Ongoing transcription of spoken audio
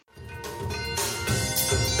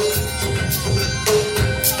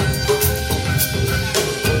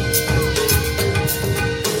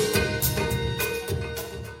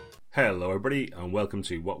everybody, and welcome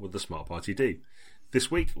to What Would the Smart Party Do? This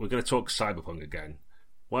week, we're going to talk Cyberpunk again.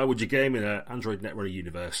 Why would you game in an Android Netrunner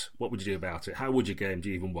universe? What would you do about it? How would you game? Do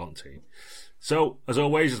you even want to? So, as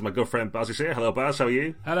always, is my good friend Baz is here. Hello, Baz. How are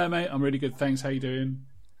you? Hello, mate. I'm really good. Thanks. How you doing?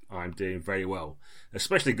 I'm doing very well.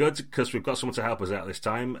 Especially good because we've got someone to help us out this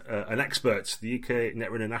time. An expert, the UK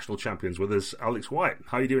Netrunner National Champions with us, Alex White.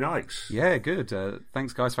 How are you doing, Alex? Yeah, good.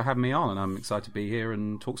 Thanks, guys, for having me on, and I'm excited to be here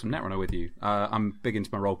and talk some Netrunner with you. I'm big into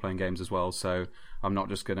my role-playing games as well, so I'm not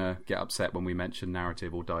just going to get upset when we mention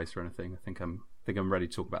narrative or dice or anything. I think I'm ready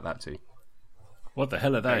to talk about that too. What the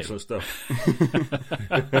hell are they? Excellent stuff.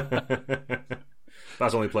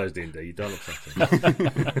 Baz only plays D&D. You don't upset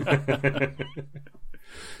him.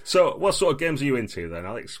 So, what sort of games are you into then,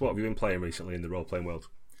 Alex? What have you been playing recently in the role-playing world?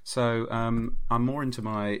 So, I'm more into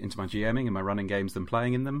my GMing and my running games than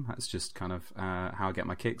playing in them. That's just kind of how I get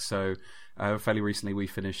my kicks. So, fairly recently we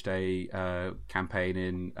finished a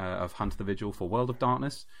campaign of Hunt the Vigil for World of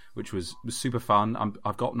Darkness, which was super fun.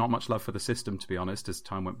 I've got not much love for the system, to be honest. As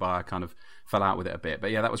time went by, I kind of fell out with it a bit.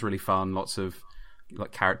 But yeah, that was really fun. Lots of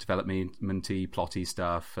like character development-y, plotty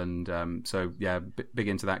stuff, and so yeah, big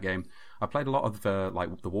into that game. I played a lot of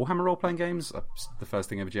like the Warhammer role-playing games. The first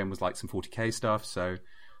thing I ever GM was like some 40k stuff, so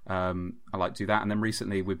I like to do that. And then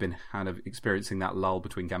recently we've been kind of experiencing that lull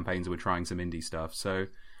between campaigns, and we're trying some indie stuff. So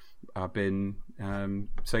I've been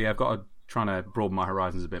I've got to trying to broaden my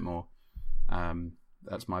horizons a bit more.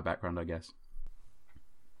 That's my background, I guess.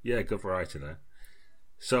 Yeah, good variety there.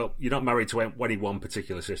 So you're not married to any one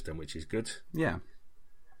particular system, which is good. Yeah.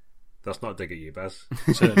 That's not a dig at you, Baz.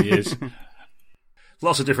 It certainly is.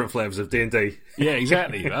 Lots of different flavours of D&D. Yeah,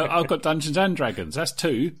 exactly. I've got Dungeons and Dragons. That's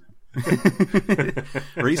two.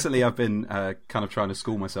 Recently, I've been kind of trying to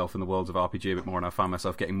school myself in the worlds of RPG a bit more, and I find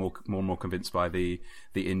myself getting more and more convinced by the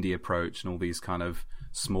indie approach and all these kind of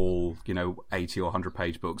small, 80 or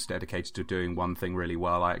 100-page books dedicated to doing one thing really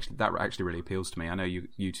well. That actually really appeals to me. I know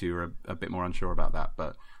you two are a bit more unsure about that,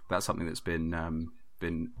 but that's something that's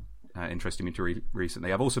been interesting me to read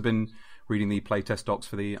recently. I've also been reading the playtest docs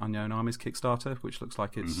for the Unknown Armies Kickstarter, which looks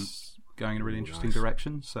like it's going in a really interesting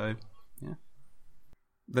direction. So, yeah.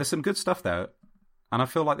 There's some good stuff there, and I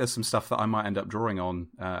feel like there's some stuff that I might end up drawing on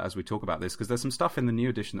as we talk about this, because there's some stuff in the new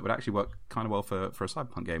edition that would actually work kind of well for a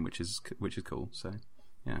Cyberpunk game, which is cool. So,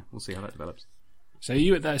 yeah, we'll see how that develops. So are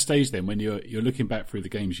you at that stage then, when you're looking back through the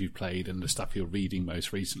games you've played and the stuff you're reading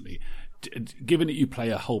most recently, given that you play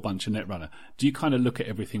a whole bunch of Netrunner, do you kind of look at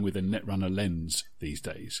everything with a Netrunner lens these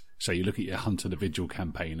days? So you look at your Hunt the Vigil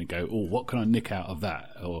campaign and go, oh, what can I nick out of that?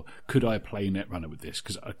 Or could I play Netrunner with this?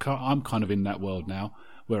 Because I'm kind of in that world now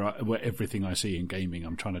where everything I see in gaming,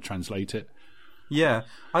 I'm trying to translate it. Yeah,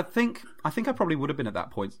 I think I probably would have been at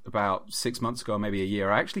that point about 6 months ago, or maybe a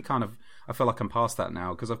year. I feel like I'm past that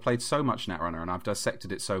now because I've played so much Netrunner and I've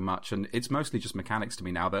dissected it so much, and it's mostly just mechanics to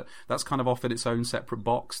me now. That's kind of off in its own separate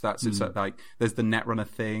box. It's like there's the Netrunner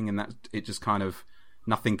thing, and that it just kind of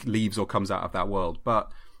nothing leaves or comes out of that world.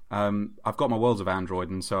 But I've got my Worlds of Android,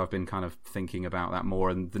 and so I've been kind of thinking about that more.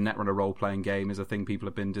 And the Netrunner role-playing game is a thing people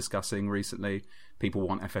have been discussing recently. People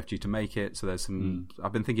want FFG to make it, so there's some.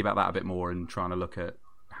 I've been thinking about that a bit more and trying to look at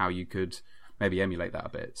how you could maybe emulate that a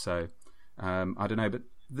bit. So I don't know, but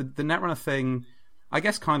the Netrunner thing, I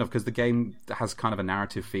guess, kind of because the game has kind of a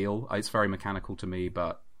narrative feel. It's very mechanical to me,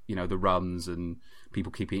 but the runs and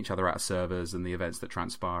people keeping each other out of servers and the events that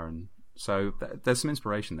transpire, and so there's some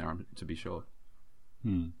inspiration there, to be sure.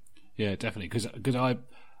 Yeah, definitely. Because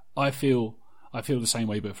I feel the same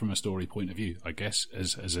way, but from a story point of view, I guess,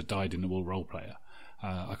 as a dyed-in-the-wool role player.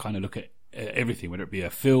 I kind of look at everything, whether it be a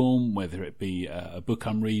film, whether it be a book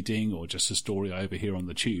I'm reading, or just a story I overhear on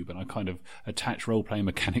the tube, and I kind of attach role-playing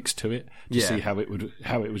mechanics to it to see how it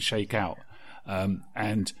would shake out.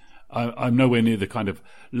 And I'm nowhere near the kind of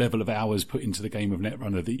level of hours put into the game of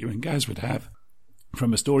Netrunner that you and Gaz would have.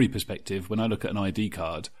 From a story perspective, when I look at an ID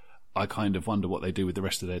card, I kind of wonder what they do with the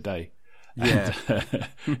rest of their day. Yeah, and,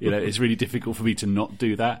 it's really difficult for me to not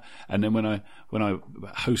do that. And then when I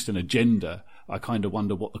host an agenda, I kind of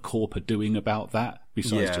wonder what the corp are doing about that,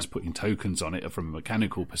 besides just putting tokens on it. From a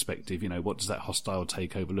mechanical perspective, what does that hostile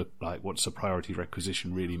takeover look like? What's the priority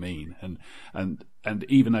requisition really mean? And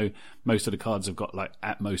even though most of the cards have got like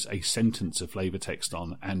at most a sentence of flavor text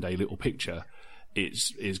on and a little picture,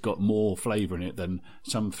 it's got more flavour in it than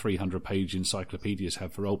some 300-page encyclopedias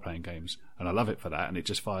have for role-playing games, and I love it for that, and it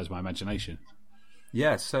just fires my imagination.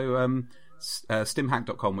 Yeah, so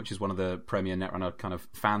Stimhack.com, which is one of the premier Netrunner kind of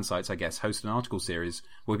fan sites, I guess, hosts an article series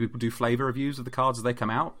where people do flavour reviews of the cards as they come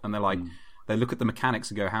out, and they're like, they look at the mechanics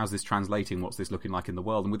and go, how's this translating? What's this looking like in the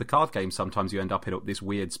world? And with the card game, sometimes you end up in this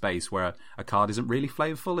weird space where a card isn't really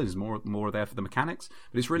flavorful, it is more there for the mechanics.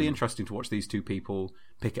 But it's really interesting to watch these two people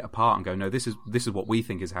pick it apart and go, no, this is what we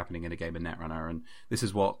think is happening in a game of Netrunner, and this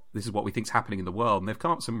is what we think is happening in the world. And they've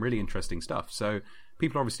come up with some really interesting stuff. So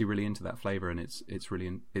people are obviously really into that flavor, and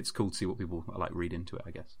it's cool to see what people like read into it,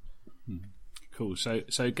 I guess. Cool.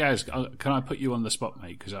 So Gaz, can I put you on the spot,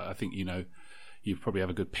 mate? Because I think you probably have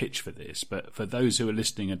a good pitch for this, but for those who are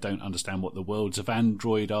listening and don't understand what the worlds of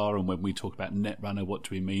Android are, and when we talk about Netrunner, what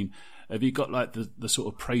do we mean? Have you got like the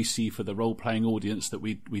sort of précis for the role-playing audience that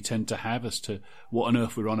we tend to have as to what on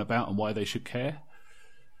earth we're on about and why they should care?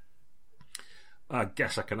 I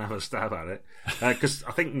guess I can have a stab at it. Because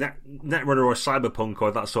I think Netrunner or Cyberpunk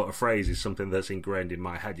or that sort of phrase is something that's ingrained in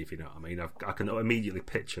my head, if you know what I mean. I can immediately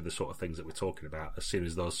picture the sort of things that we're talking about as soon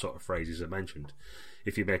as those sort of phrases are mentioned.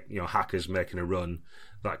 If you make, hackers making a run,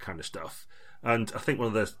 that kind of stuff. And I think one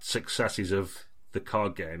of the successes of the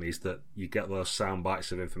card game is that you get those sound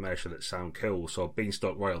bites of information that sound cool. So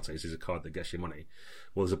Beanstalk Royalties is a card that gets you money.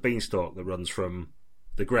 Well, there's a beanstalk that runs from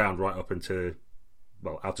the ground right up into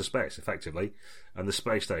outer space, effectively, and the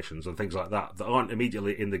space stations and things like that aren't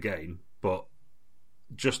immediately in the game, but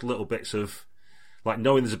just little bits of, like,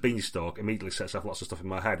 knowing there's a beanstalk immediately sets off lots of stuff in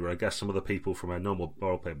my head, where I guess some of the people from a normal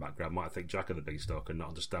role-playing background might think Jack of the Beanstalk and not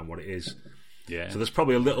understand what it is. Yeah. So there's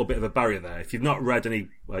probably a little bit of a barrier there. If you've not read any,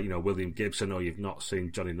 William Gibson, or you've not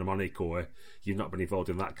seen Johnny Mnemonic, or you've not been involved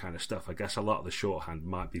in that kind of stuff, I guess a lot of the shorthand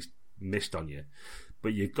might be missed on you.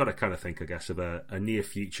 But you've got to kind of think, I guess, of a near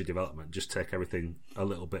future development. Just take everything a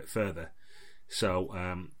little bit further. So,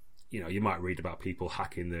 you might read about people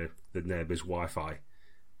hacking the neighbour's Wi-Fi,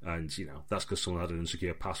 and that's because someone had an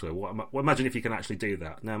insecure password. Well, imagine if you can actually do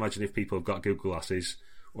that. Now, imagine if people have got Google Glasses,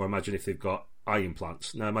 or imagine if they've got eye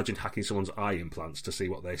implants. Now, imagine hacking someone's eye implants to see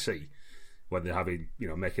what they see when they're having,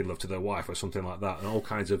 making love to their wife or something like that, and all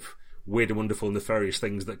kinds of weird and wonderful, nefarious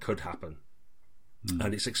things that could happen.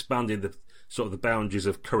 And it's expanding the sort of the boundaries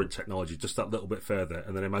of current technology just that little bit further,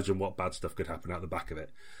 and then imagine what bad stuff could happen out the back of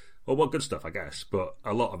it, or what good stuff, I guess. But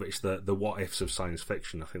a lot of it's the what ifs of science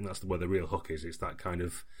fiction. I think that's where the real hook is. It's that kind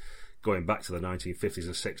of going back to the 1950s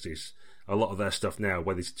and 60s. A lot of their stuff now,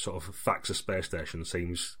 where these sort of facts of space station,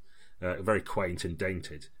 seems very quaint and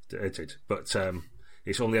dated, but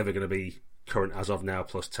it's only ever going to be current as of now,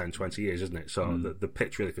 plus 10, 20 years, isn't it? So the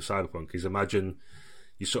pitch really for Cyberpunk is, imagine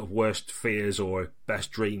your sort of worst fears or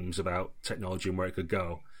best dreams about technology and where it could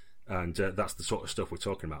go, and that's the sort of stuff we're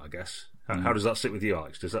talking about, I guess. How does that sit with you,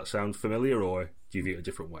 Alex? Does that sound familiar, or do you view it a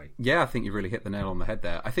different way? Yeah, I think you really hit the nail on the head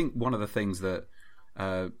there. I think one of the things that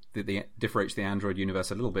differentiates the Android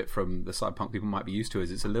universe a little bit from the Cyberpunk people might be used to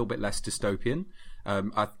is it's a little bit less dystopian.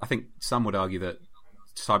 I think some would argue that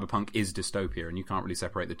Cyberpunk is dystopia, and you can't really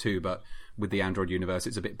separate the two. But with the Android universe,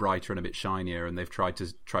 it's a bit brighter and a bit shinier, and they've tried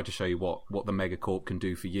to show you what the Megacorp can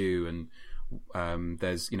do for you. And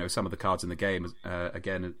there's some of the cards in the game.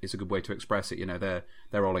 Again, it's a good way to express it. They're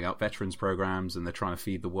rolling out veterans programs, and they're trying to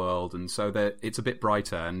feed the world, and so it's a bit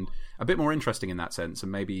brighter and a bit more interesting in that sense,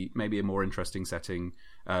 and maybe a more interesting setting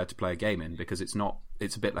to play a game in, because it's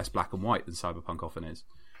a bit less black and white than Cyberpunk often is.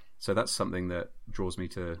 So that's something that draws me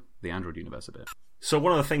to the Android universe a bit. So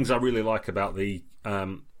one of the things I really like about the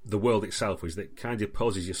world itself is that it kind of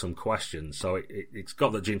poses you some questions. So it's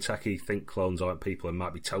got that Jinteki think clones aren't people and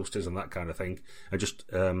might be toasters and that kind of thing, and just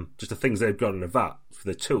the things they've got in a vat for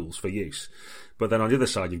the tools for use. But then on the other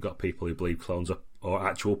side, you've got people who believe clones are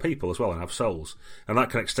actual people as well and have souls, and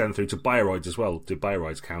that can extend through to bioroids as well. Do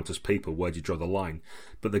bioroids count as people? Where do you draw the line?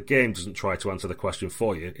 But the game doesn't try to answer the question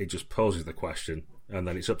for you; it just poses the question, and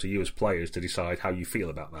then it's up to you as players to decide how you feel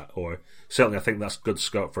about that. Or certainly, I think that's good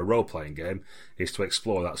scope for a role-playing game, is to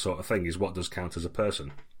explore that sort of thing. Is what does count as a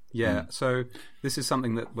person? Yeah, so this is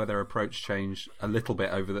something where their approach changed a little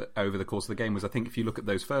bit over the course of the game. Was, I think, if you look at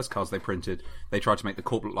those first cards they printed, they tried to make the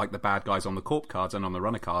Corp look like the bad guys on the Corp cards and on the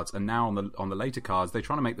Runner cards, and now on the later cards they're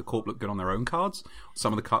trying to make the Corp look good on their own cards.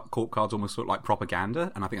 Some of the Corp cards almost look like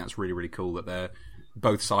propaganda, and I think that's really, really cool that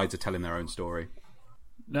both sides are telling their own story.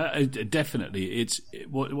 No, definitely.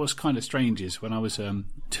 What's kind of strange is when I was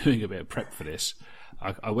doing a bit of prep for this,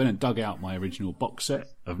 I went and dug out my original box set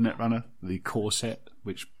of Netrunner, the core set,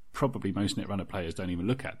 which probably most Netrunner players don't even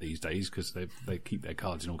look at these days because they keep their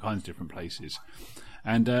cards in all kinds of different places.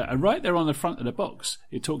 And right there on the front of the box,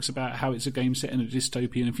 it talks about how it's a game set in a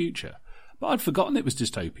dystopian future. But I'd forgotten it was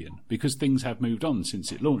dystopian because things have moved on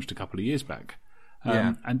since it launched a couple of years back.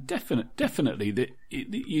 And definitely,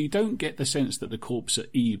 you don't get the sense that the Corps are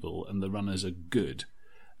evil and the Runners are good,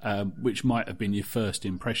 which might have been your first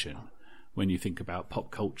impression when you think about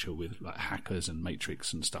pop culture with like hackers and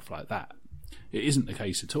Matrix and stuff like that. It isn't the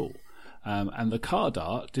case at all. And the card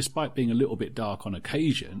art, despite being a little bit dark on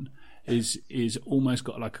occasion, is almost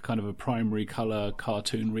got like a kind of a primary colour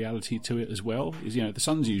cartoon reality to it as well. Is, you know, the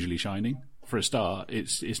sun's usually shining for a start.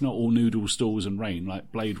 It's not all noodles, stalls and rain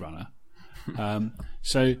like Blade Runner.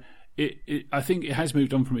 So I think it has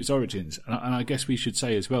moved on from its origins, and I guess we should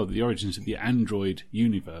say as well that the origins of the Android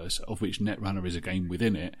universe, of which Netrunner is a game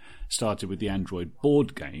within it, started with the Android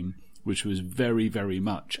board game, which was very, very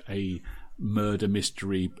much a murder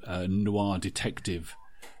mystery noir detective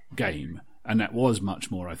game. And that was much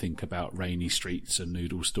more, I think, about rainy streets and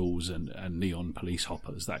noodle stalls and neon police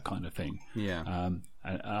hoppers, that kind of thing. Yeah.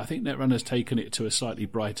 And I think Netrunner's taken it to a slightly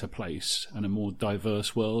brighter place and a more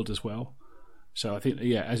diverse world as well. So I think,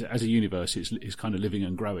 yeah, as a universe, it's kind of living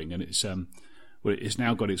and growing, and it's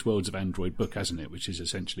now got its Worlds of Android book, hasn't it? Which is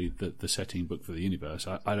essentially the setting book for the universe.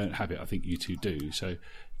 I don't have it. I think you two do. So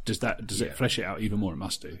does it flesh it out even more? It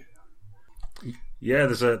must do. Yeah,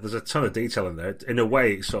 there's a ton of detail in there. In a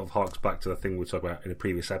way, it sort of harks back to the thing we talked about in a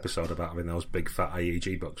previous episode about having those big fat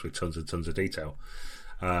IEG books with tons and tons of detail.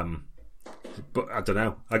 But I don't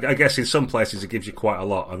know. I guess in some places it gives you quite a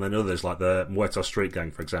lot, and then others, like the Muerto Street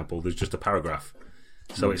Gang, for example, there's just a paragraph.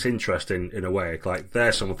 So it's interesting in a way. Like,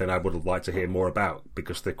 they're something I would have liked to hear more about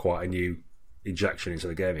because they're quite a new injection into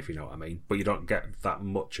the game, if you know what I mean. But you don't get that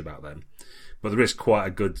much about them. But there is quite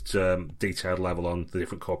a good detailed level on the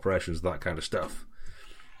different corporations, that kind of stuff.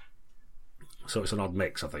 So it's an odd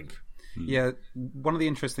mix, I think. Yeah, one of the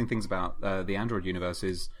interesting things about the Android universe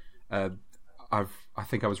is I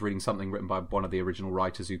think I was reading something written by one of the original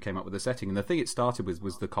writers who came up with the setting, and the thing it started with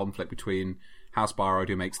was the conflict between House Borrowed,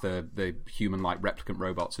 who makes the human-like replicant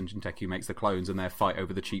robots, and Jinteki, who makes the clones, and their fight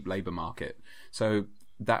over the cheap labour market. So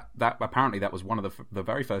that apparently that was one of the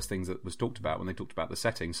very first things that was talked about when they talked about the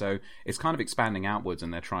setting. So it's kind of expanding outwards,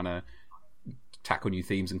 and they're trying to tackle new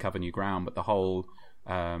themes and cover new ground. But the whole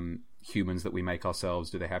humans that we make ourselves,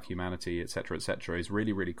 do they have humanity, etc., is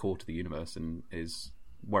really, really core to the universe and is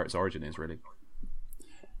where its origin is, really.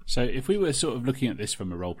 So if we were sort of looking at this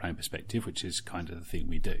from a role-playing perspective, which is kind of the thing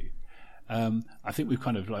we do, I think we've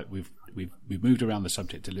kind of like we've moved around the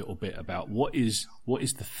subject a little bit about what is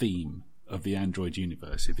the theme of the Android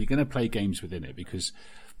universe if you're going to play games within it, because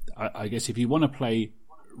I guess if you want to play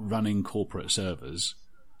running corporate servers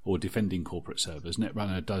or defending corporate servers,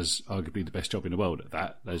 Netrunner does arguably the best job in the world at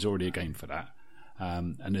that. There's already a game for that.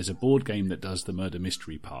 And there's a board game that does the murder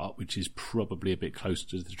mystery part, which is probably a bit closer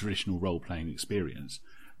to the traditional role-playing experience.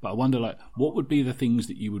 But I wonder, like, what would be the things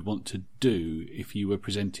that you would want to do if you were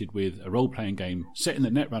presented with a role-playing game set in the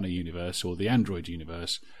Netrunner universe or the Android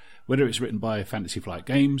universe, whether it's written by Fantasy Flight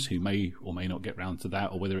Games, who may or may not get round to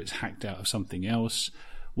that, or whether it's hacked out of something else.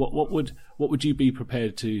 What would you be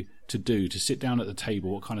prepared to do, to sit down at the table?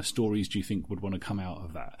 What kind of stories do you think would want to come out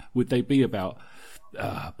of that? Would they be about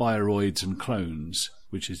bioroids and clones,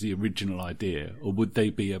 which is the original idea, or would they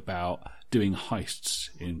be about doing heists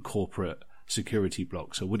in corporate security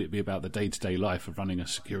blocks, or would it be about the day-to-day life of running a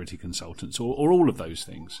security consultant, or all of those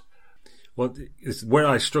things? Well, it's where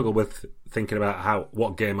I struggle with thinking about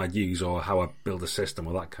what game I'd use or how I build a system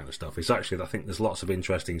or that kind of stuff. It's actually, I think there's lots of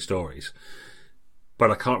interesting stories,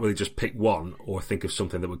 but I can't really just pick one or think of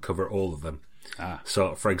something that would cover all of them.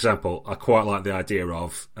 So, for example, I quite like the idea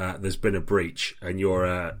of there's been a breach and you're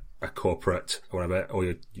a corporate or whatever,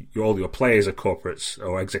 or all your players are corporates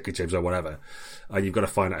or executives or whatever, and you've got to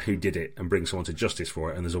find out who did it and bring someone to justice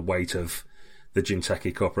for it, and there's a weight of the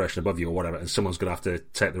Jinteki Corporation above you or whatever, and someone's going to have to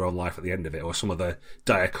take their own life at the end of it, or some other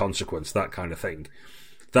dire consequence, that kind of thing.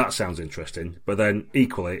 That sounds interesting. But then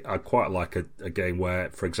equally, I quite like a game where,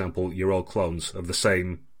 for example, you're all clones of the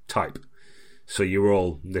same type. So you're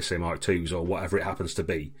all Nissim Mark IIs or whatever it happens to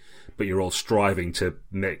be, but you're all striving to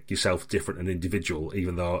make yourself different and individual,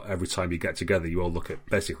 even though every time you get together you all look at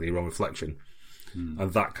basically your own reflection.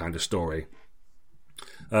 And that kind of story.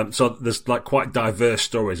 So there's like quite diverse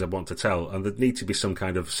stories I want to tell, and there need to be some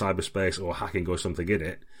kind of cyberspace or hacking or something in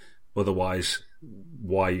it. Otherwise,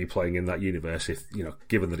 why are you playing in that universe if,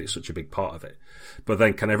 given that it's such a big part of it? But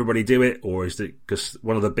then can everybody do it, or is it, because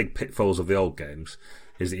one of the big pitfalls of the old games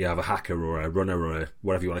is that you have a hacker or a runner or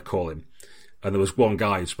whatever you want to call him, and there was one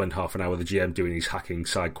guy who spent half an hour with the GM doing his hacking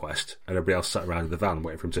side quest, and everybody else sat around in the van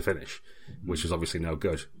waiting for him to finish, which was obviously no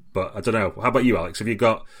good. But I don't know. How about you, Alex?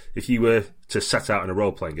 If you were to set out in a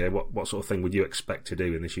role-playing game, what sort of thing would you expect to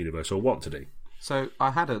do in this universe, or want to do? So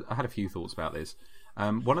I had a few thoughts about this.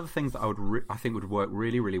 One of the things that I think would work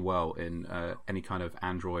really, really well in any kind of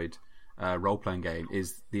Android role-playing game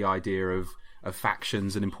is the idea of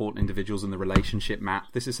factions and important individuals and the relationship map.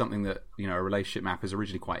 This is something that, a relationship map is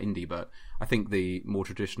originally quite indie, but I think the more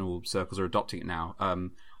traditional circles are adopting it now.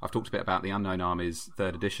 I've talked a bit about the Unknown Armies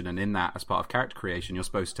 3rd edition, and in that, as part of character creation, you're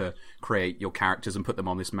supposed to create your characters and put them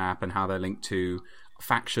on this map and how they're linked to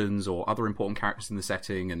factions or other important characters in the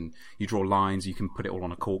setting, and you draw lines, you can put it all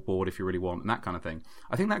on a corkboard if you really want, and that kind of thing.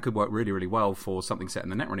 I think that could work really, really well for something set in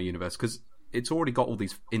the Netrunner universe, because it's already got all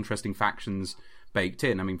these interesting factions baked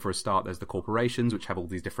in. I mean, for a start, there's the corporations, which have all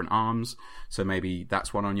these different arms. So maybe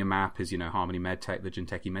that's one on your map is, Harmony Medtech, the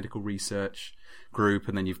Jinteki Medical Research group.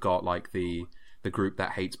 And then you've got like the group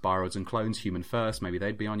that hates Bioroids and clones, Human First. Maybe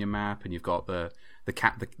they'd be on your map. And you've got the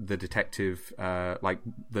detective, like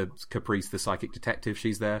the Caprice, the psychic detective.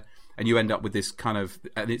 She's there. And you end up with this kind of,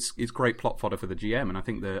 and it's great plot fodder for the GM. And I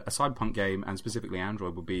think a Cyberpunk game, and specifically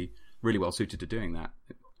Android, would be really well suited to doing that.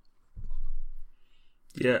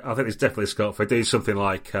 Yeah, I think there's definitely scope for doing something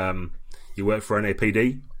like you work for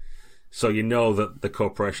NAPD, so you know that the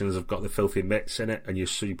corporations have got the filthy mitts in it, and your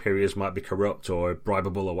superiors might be corrupt or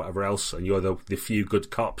bribable or whatever else, and you're the few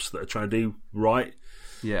good cops that are trying to do right.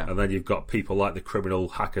 Yeah. And then you've got people like the criminal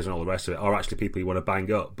hackers and all the rest of it, are actually people you want to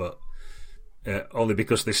bang up, but only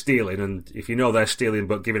because they're stealing. And if you know they're stealing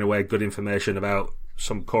but giving away good information about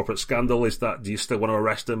some corporate scandal, do you still want to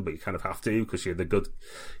arrest them? But you kind of have to, because you're the good,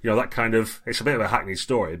 that kind of, it's a bit of a hackneyed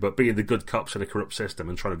story, but being the good cops in a corrupt system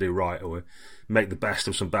and trying to do right or make the best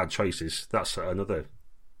of some bad choices, that's another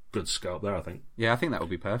good scope there, I think. Yeah, I think that would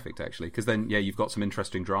be perfect, actually, because then, you've got some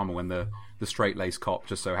interesting drama when the straight-laced cop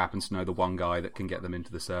just so happens to know the one guy that can get them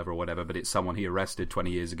into the server or whatever, but it's someone he arrested 20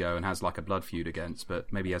 years ago and has like a blood feud against,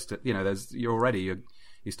 but maybe he has to, you're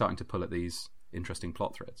starting to pull at these interesting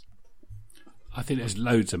plot threads. I think there's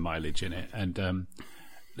loads of mileage in it, and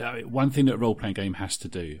one thing that a role-playing game has to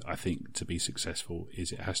do, I think, to be successful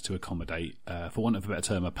is it has to accommodate, for want of a better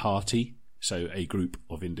term, a party, so a group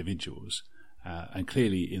of individuals. And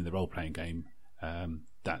clearly in the role-playing game,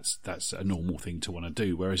 that's a normal thing to want to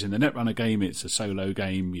do. Whereas in the Netrunner game, it's a solo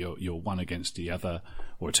game. You're one against the other,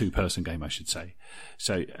 or a two-person game, I should say.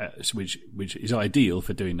 So, which is ideal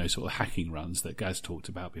for doing those sort of hacking runs that Gaz talked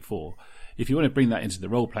about before. If you want to bring that into the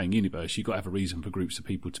role-playing universe, you've got to have a reason for groups of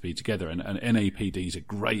people to be together. And NAPD is a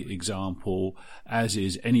great example, as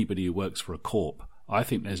is anybody who works for a corp. I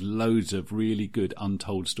think there's loads of really good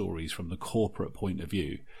untold stories from the corporate point of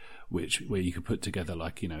view, where you could put together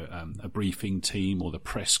like, a briefing team or the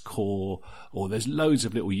press corps, or there's loads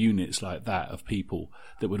of little units like that of people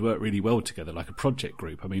that would work really well together, like a project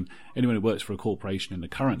group. I mean, anyone who works for a corporation in the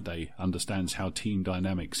current day understands how team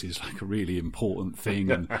dynamics is like a really important thing,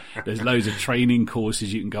 and there's loads of training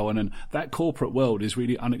courses you can go on, and that corporate world is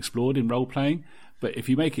really unexplored in role-playing. But if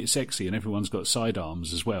you make it sexy and everyone's got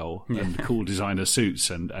sidearms as well, and cool designer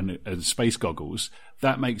suits and space goggles,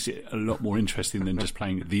 that makes it a lot more interesting than just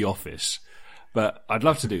playing The Office. But I'd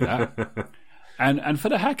love to do that. And for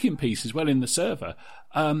the hacking piece as well in the server,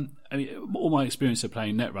 I mean, all my experience of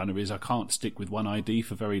playing Netrunner is I can't stick with one ID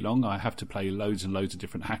for very long. I have to play loads and loads of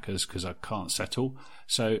different hackers because I can't settle.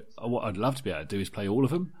 So what I'd love to be able to do is play all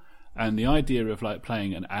of them. And the idea of like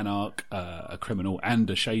playing an anarch, a criminal, and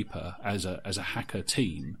a shaper as a hacker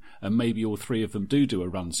team, and maybe all three of them do a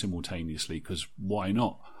run simultaneously, because why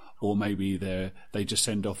not? Or maybe they just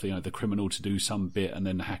send off the criminal to do some bit, and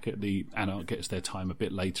then the anarch gets their time a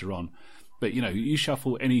bit later on. But you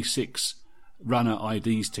shuffle any 6 runner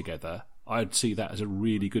IDs together, I'd see that as a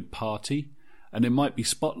really good party. And there might be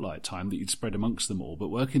spotlight time that you'd spread amongst them all, but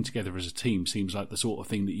working together as a team seems like the sort of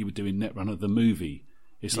thing that you would do in Netrunner the movie.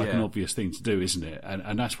 It's like an obvious thing to do, isn't it?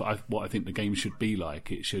 And that's what I think the game should be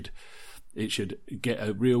like. It should get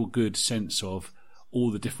a real good sense of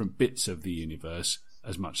all the different bits of the universe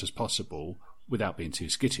as much as possible without being too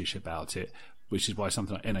skittish about it, which is why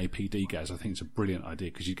something like NAPD, Gaz, I think it's a brilliant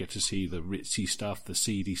idea, because you get to see the ritzy stuff, the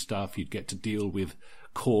seedy stuff. You'd get to deal with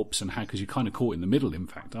corps and hackers. You're kind of caught in the middle, in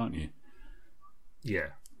fact, aren't you? Yeah.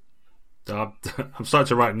 I'm starting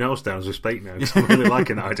to write notes down as we speak now, because I'm really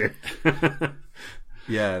liking that idea.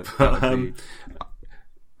 Yeah, but, I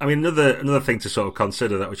mean, another thing to sort of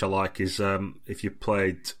consider that which I like is if you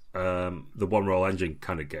played the One Roll Engine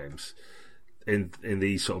kind of games, in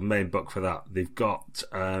the sort of main book for that, they've got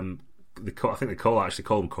I think they call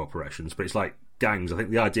them corporations, but it's like gangs. I think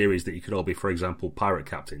the idea is that you could all be, for example, pirate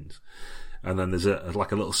captains, and then there's a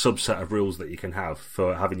little subset of rules that you can have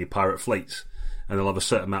for having your pirate fleets. And they'll have a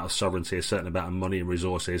certain amount of sovereignty, a certain amount of money and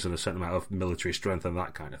resources, and a certain amount of military strength and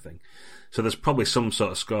that kind of thing. So there's probably some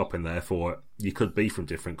sort of scope in there for you could be from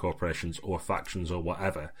different corporations or factions or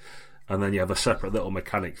whatever. And then you have a separate little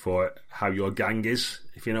mechanic for how your gang is,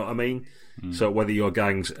 if you know what I mean. So whether your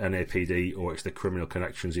gang's NAPD or it's the criminal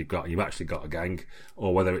connections you've got, and you've actually got a gang,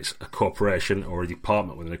 or whether it's a corporation or a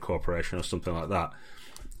department within a corporation or something like that,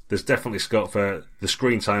 there's definitely scope for the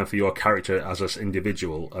screen time for your character as an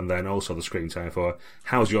individual, and then also the screen time for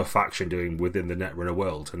how's your faction doing within the Netrunner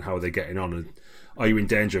world, and how are they getting on, and are you in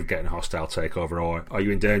danger of getting a hostile takeover, or are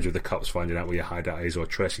you in danger of the cops finding out where your hideout is, or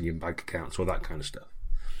tracing your bank accounts, or that kind of stuff.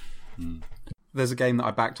 There's a game that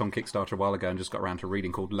I backed on Kickstarter a while ago and just got around to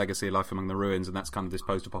reading called Legacy of Life Among the Ruins, and that's kind of this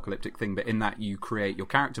post-apocalyptic thing, but in that you create your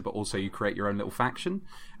character, but also you create your own little faction,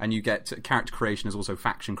 and you get character creation is also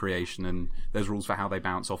faction creation, and there's rules for how they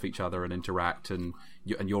bounce off each other and interact, and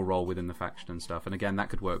your role within the faction and stuff. And again, that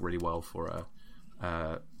could work really well for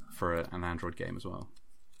an Android game as well.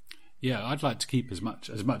 Yeah, I'd like to keep as much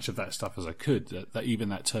of that stuff as I could. That even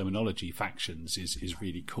that terminology, factions, is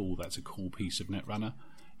really cool. That's a cool piece of Netrunner.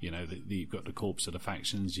 You know, you've got the corps of the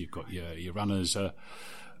factions, you've got your runners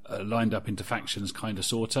lined up into factions, kind of,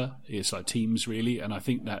 sorta. It's like teams, really. And I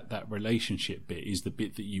think that relationship bit is the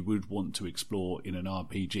bit that you would want to explore in an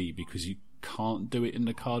RPG, because you can't do it in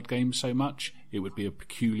the card game so much. It would be a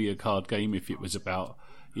peculiar card game if it was about,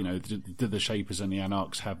 you know, do the Shapers and the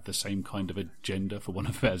Anarchs have the same kind of agenda, for want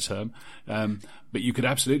of a better term? But you could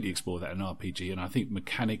absolutely explore that in an RPG, and I think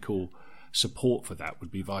mechanical support for that would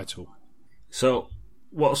be vital. So,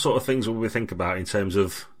 what sort of things will we think about in terms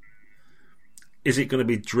of, is it going to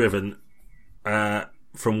be driven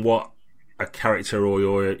from what a character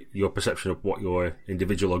or your perception of what your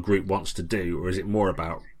individual or group wants to do, or is it more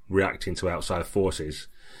about reacting to outside forces?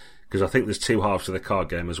 Because I think there's two halves to the card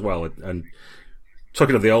game as well, and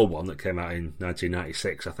talking of the old one that came out in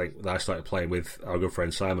 1996, I think, that I started playing with our good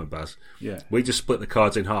friend Simon Baz. Yeah. We just split the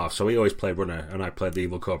cards in half, so he always played Runner and I played the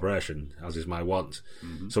Evil Corporation, as is my want.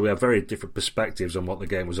 Mm-hmm. So we have very different perspectives on what the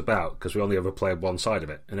game was about, because we only ever played one side of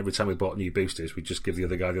it, and every time we bought new boosters, we'd just give the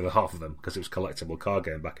other guy the other half of them, because it was a collectible card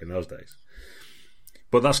game back in those days.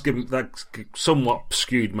 But that's somewhat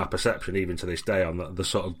skewed my perception even to this day on the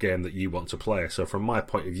sort of game that you want to play. So from my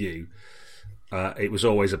point of view, it was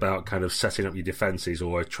always about kind of setting up your defences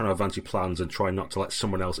or trying to advance your plans and trying not to let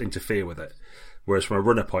someone else interfere with it. Whereas from a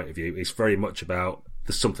runner point of view, it's very much about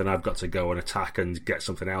there's something I've got to go and attack and get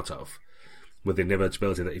something out of, with the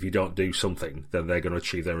inevitability that if you don't do something, then they're going to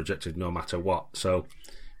achieve their objective no matter what. So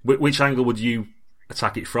which angle would you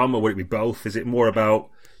attack it from, or would it be both? Is it more about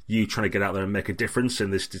you trying to get out there and make a difference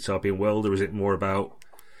in this dystopian world, or is it more about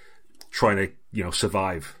trying to, you know,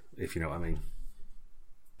 survive, if you know what I mean?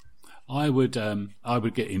 I would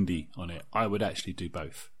get indie on it. I would actually do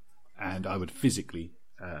both, and I would physically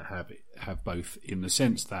have both, in the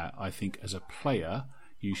sense that I think as a player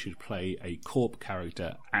you should play a corp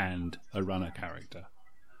character and a runner character,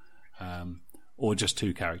 or just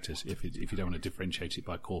two characters if you don't want to differentiate it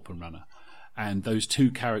by corp and runner. And those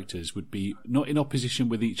two characters would be not in opposition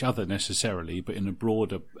with each other necessarily, but in a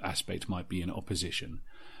broader aspect might be in opposition.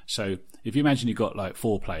 So if you imagine you've got like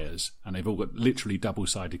 4 players and they've all got literally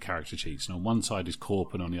double-sided character sheets, and on one side is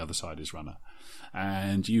corp and on the other side is runner,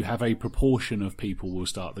 and you have a proportion of people will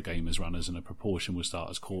start the game as runners and a proportion will start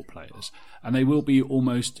as corp players, and they will be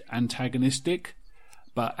almost antagonistic,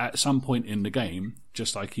 but at some point in the game,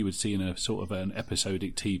 just like you would see in a sort of an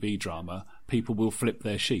episodic TV drama, people will flip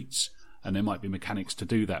their sheets. And there might be mechanics to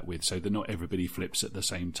do that with, so that not everybody flips at the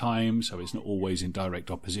same time, so it's not always in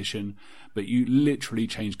direct opposition. But you literally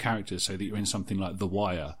change characters so that you're in something like The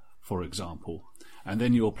Wire, for example, and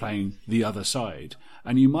then you're playing the other side.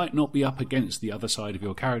 And you might not be up against the other side of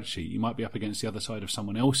your character sheet, you might be up against the other side of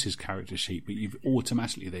someone else's character sheet, but you've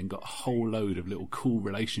automatically then got a whole load of little cool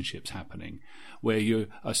relationships happening, where you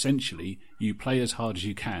play as hard as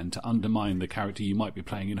you can to undermine the character you might be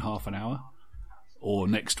playing in half an hour, or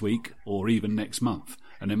next week, or even next month.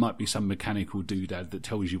 And there might be some mechanical doodad that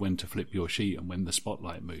tells you when to flip your sheet and when the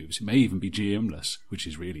spotlight moves. It may even be GM-less, which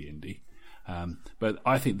is really indie. But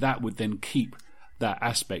I think that would then keep that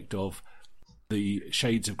aspect of the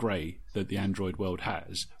shades of grey that the Android world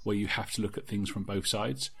has, where you have to look at things from both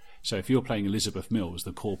sides. So if you're playing Elizabeth Mills,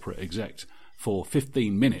 the corporate exec, for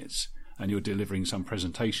 15 minutes, and you're delivering some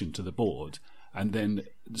presentation to the board, and then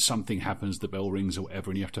something happens, the bell rings or whatever,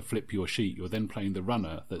 and you have to flip your sheet, you're then playing the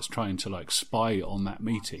runner that's trying to like spy on that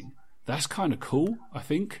meeting. That's kind of cool, I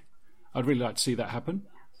think. I'd really like to see that happen.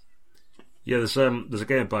 Yeah, there's a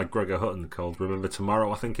game by Gregor Hutton called Remember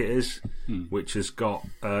Tomorrow, I think it is, which has got,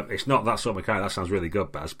 it's not that sort of mechanic, that sounds really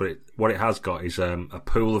good, Baz, but what it has got is a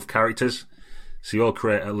pool of characters. So you all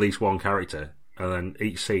create at least one character, and then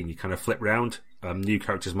each scene you kind of flip round, new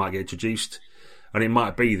characters might get introduced. And it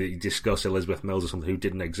might be that you discuss Elizabeth Mills or something who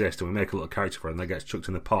didn't exist, and we make a little character for her, and that gets chucked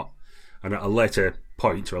in the pot. And at a later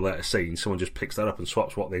point or a later scene, someone just picks that up and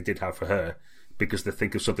swaps what they did have for her because they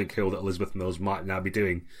think of something cool that Elizabeth Mills might now be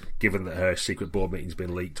doing, given that her secret board meeting's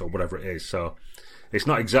been leaked or whatever it is. So it's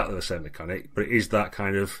not exactly the same mechanic, but it is that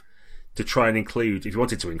kind of, to try and include, if you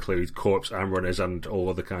wanted to include corps and runners and all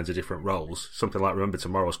other kinds of different roles, something like Remember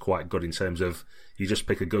Tomorrow is quite good in terms of you just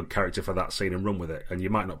pick a good character for that scene and run with it, and you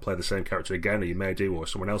might not play the same character again, or you may do, or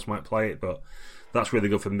someone else might play it, but that's really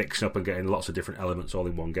good for mixing up and getting lots of different elements all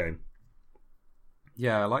in one game.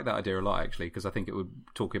 Yeah, I like that idea a lot, actually, because I think it would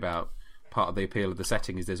talk about part of the appeal of the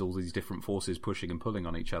setting is there's all these different forces pushing and pulling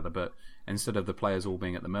on each other, but instead of the players all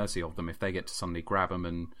being at the mercy of them, if they get to suddenly grab them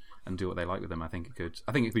and do what they like with them, I think it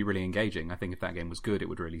could be really engaging. I think if that game was good, it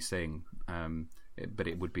would really sing, but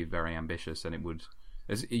it would be very ambitious, and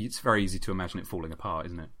it's very easy to imagine it falling apart,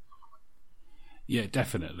 isn't it? Yeah,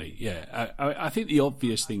 definitely. Yeah, I think the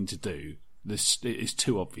obvious thing to do, this is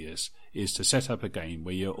too obvious, is to set up a game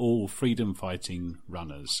where you're all freedom fighting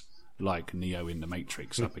runners, like Neo in the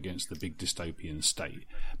Matrix, up against the big dystopian state.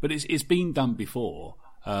 But it's been done before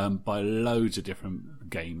by loads of different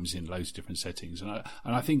games in loads of different settings, and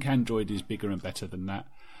I think Android is bigger and better than that.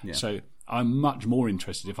 Yeah. So I'm much more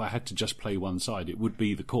interested, if I had to just play one side, it would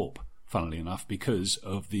be the Corp, funnily enough, because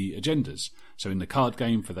of the agendas. So in the card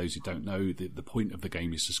game, for those who don't know, the point of the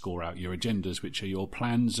game is to score out your agendas, which are your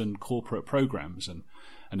plans and corporate programs, and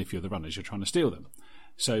if you're the runners, you're trying to steal them.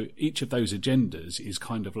 So each of those agendas is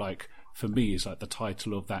kind of like, for me, is like the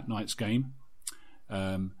title of that night's game,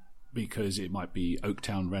 because it might be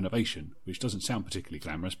Oaktown Renovation, which doesn't sound particularly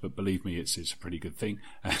glamorous, but believe me, it's a pretty good thing.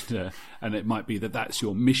 And it might be that's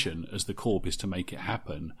your mission as the Corp, is to make it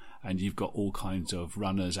happen, and you've got all kinds of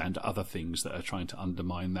runners and other things that are trying to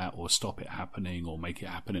undermine that or stop it happening or make it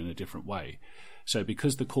happen in a different way. So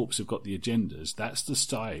because the Corps have got the agendas, that's the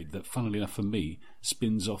side that, funnily enough for me,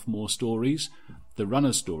 spins off more stories. The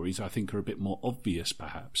runner stories, I think, are a bit more obvious,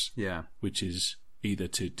 perhaps. Yeah. Which is either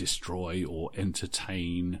to destroy or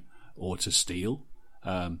entertain or to steal,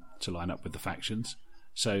 to line up with the factions.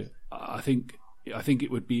 So I think it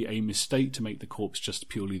would be a mistake to make the Corps just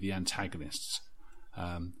purely the antagonists.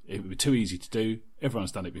 It would be too easy to do.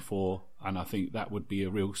 Everyone's done it before, and I think that would be a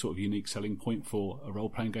real sort of unique selling point for a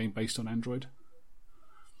role-playing game based on Android.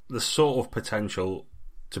 The sort of potential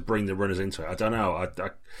to bring the runners into it, I don't know.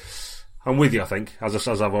 I'm with you. I think, as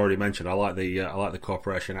I've already mentioned, I like the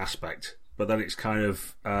corporation aspect, but then it's kind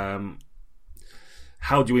of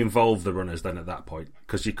how do you involve the runners then at that point?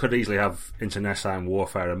 Because you could easily have internecine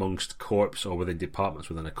warfare amongst corps or within departments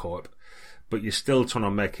within a corp, but you're still trying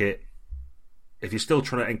to make it. If you're still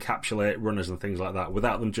trying to encapsulate runners and things like that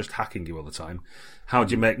without them just hacking you all the time, how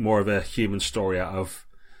do you make more of a human story out of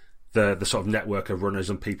the sort of network of runners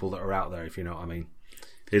and people that are out there, if you know what I mean?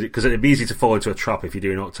 Because it'd be easy to fall into a trap if you're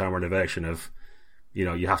doing Oaktown Renovation of,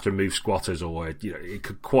 you have to remove squatters, or it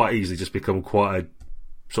could quite easily just become quite a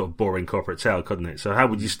sort of boring corporate tale, couldn't it? So how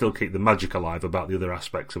would you still keep the magic alive about the other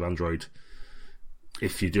aspects of Android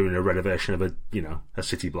if you're doing a renovation of a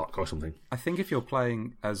city block or something? I think if you're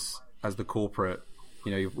playing as the corporate,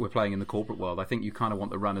 we're playing in the corporate world, I think you kind of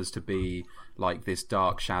want the runners to be like this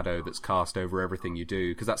dark shadow that's cast over everything you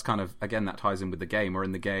do, because that's kind of, again, that ties in with the game. Or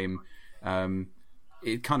in the game,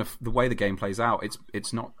 it kind of, the way the game plays out,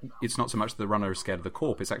 it's not so much the runner is scared of the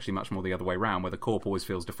Corp, it's actually much more the other way around, where the Corp always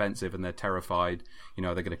feels defensive and they're terrified.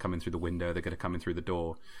 They're going to come in through the window, they're going to come in through the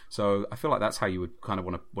door. So I feel like that's how you would kind of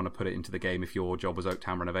want to put it into the game if your job was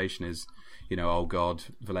Oaktown Renovation, is, oh God,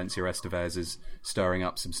 Valencia Estevez is stirring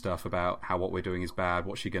up some stuff about how what we're doing is bad.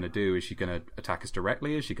 What's she going to do? Is she going to attack us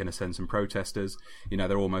directly? Is she going to send some protesters?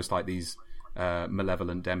 They're almost like these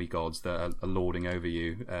malevolent demigods that are lording over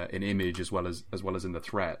you in image as well as in the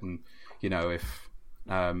threat. And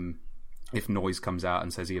if Noise comes out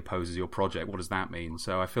and says he opposes your project, what does that mean?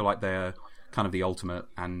 So I feel like they're kind of the ultimate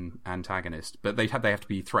antagonist, but they have to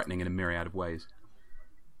be threatening in a myriad of ways.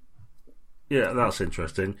 Yeah, that's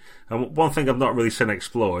interesting. And one thing I've not really seen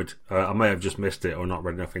explored, I may have just missed it or not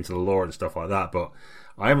read enough into the lore and stuff like that, but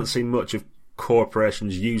I haven't seen much of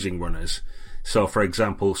corporations using runners. So, for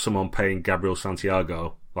example, someone paying Gabriel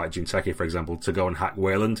Santiago, like Jinteki, for example, to go and hack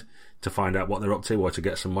Wayland to find out what they're up to or to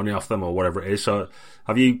get some money off them or whatever it is. So,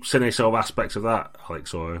 have you seen any sort of aspects of that,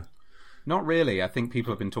 Alex? Or not really. I think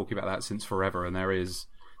people have been talking about that since forever, and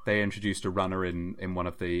they introduced a runner in one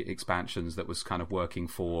of the expansions that was kind of working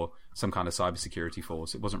for some kind of cybersecurity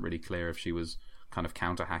force. It wasn't really clear if she was kind of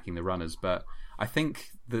counter-hacking the runners, but I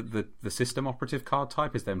think the system operative card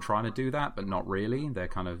type is them trying to do that, but not really. They're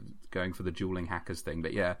kind of going for the dueling hackers thing.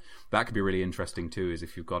 But yeah, that could be really interesting too, is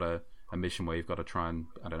if you've got a mission where you've got to try and,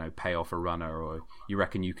 I don't know, pay off a runner, or you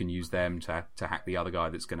reckon you can use them to hack the other guy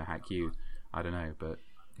that's going to hack you. I don't know, but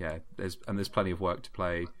yeah, there's plenty of work to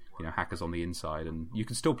play, hackers on the inside, and you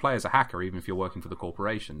can still play as a hacker even if you're working for the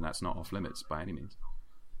corporation. That's not off limits by any means.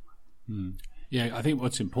 Yeah, I think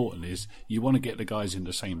what's important is you want to get the guys in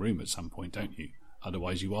the same room at some point, don't you?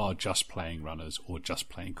 Otherwise, you are just playing runners or just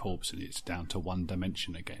playing corps, and it's down to one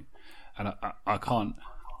dimension again. And I can't.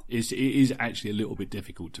 It is actually a little bit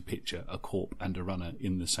difficult to picture a corp and a runner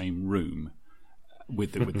in the same room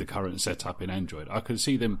with the current setup in Android. I could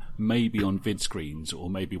see them maybe on vid screens, or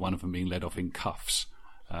maybe one of them being led off in cuffs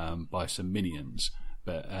by some minions.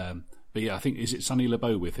 But yeah, I think, is it Sonny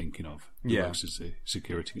LeBeau we're thinking of? Yeah, works as the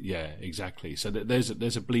security. Yeah, exactly. So there's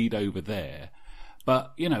a bleed over there.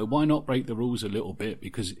 But why not break the rules a little bit?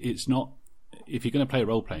 Because it's not. If you're going to play a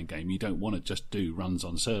role-playing game, you don't want to just do runs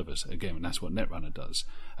on servers again, and that's what Netrunner does.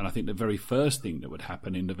 And I think the very first thing that would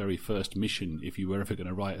happen in the very first mission, if you were ever going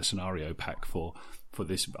to write a scenario pack for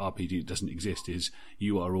this RPG that doesn't exist, is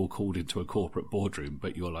you are all called into a corporate boardroom,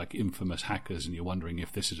 but you're like infamous hackers, and you're wondering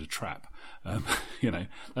if this is a trap.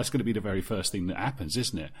 That's going to be the very first thing that happens,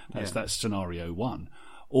 isn't it? That's scenario one.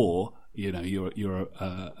 Or you're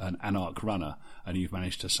an anarch runner, and you've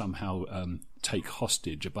managed to somehow take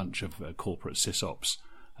hostage a bunch of corporate sysops,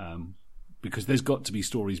 because there's got to be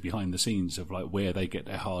stories behind the scenes of like where they get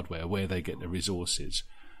their hardware, where they get their resources.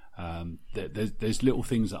 There's little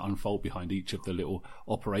things that unfold behind each of the little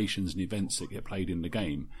operations and events that get played in the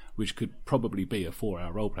game, which could probably be a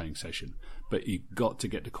 4-hour role-playing session. But you've got to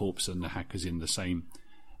get the corps and the hackers in the same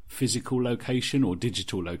physical location, or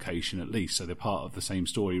digital location at least, so they're part of the same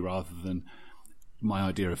story, rather than my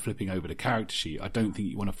idea of flipping over the character sheet. I don't think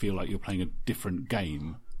you want to feel like you're playing a different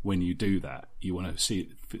game when you do that. You want to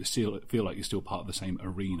feel like you're still part of the same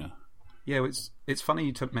arena. Yeah, it's funny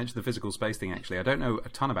you mentioned the physical space thing, actually. I don't know a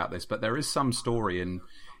ton about this, but there is some story in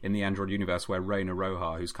the Android universe where Reyna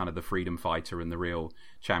Roja, who's kind of the freedom fighter and the real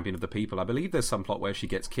champion of the people, I believe there's some plot where she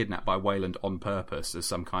gets kidnapped by Wayland on purpose as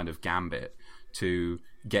some kind of gambit to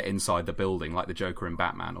get inside the building, like the Joker in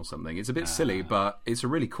Batman or something. It's a bit silly, but it's a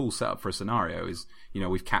really cool setup for a scenario. Is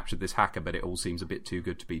we've captured this hacker, but it all seems a bit too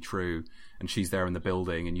good to be true, and she's there in the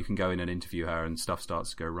building, and you can go in and interview her, and stuff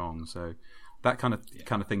starts to go wrong. So that kind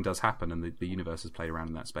of thing does happen, and the universe has played around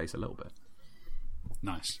in that space a little bit.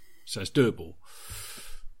 Nice. So it's doable.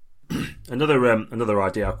 Another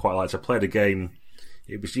idea I quite liked. I played a game.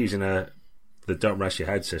 It was using the Don't Rest Your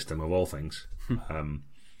Head system of all things.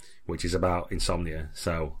 Which is about insomnia.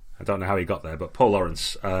 So I don't know how he got there, but Paul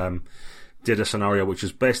Lawrence did a scenario which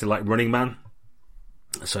was basically like Running Man.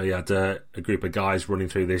 So you had a group of guys running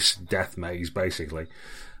through this death maze, basically.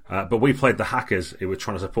 But we played the hackers who were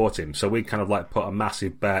trying to support him. So we kind of like put a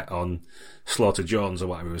massive bet on Slaughter Jones, or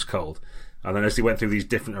whatever it was called. And then as they went through these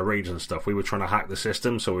different arenas and stuff, we were trying to hack the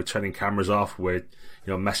system. So we're turning cameras off, we're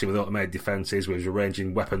messing with automated defences, we're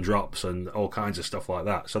arranging weapon drops and all kinds of stuff like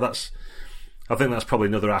that. So I think that's probably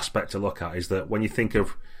another aspect to look at, is that when you think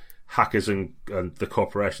of hackers and the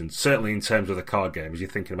corporations, certainly in terms of the card games, you're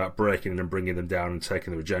thinking about breaking and bringing them down and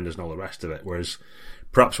taking their agendas and all the rest of it. Whereas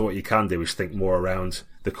perhaps what you can do is think more around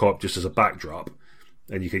the corp just as a backdrop,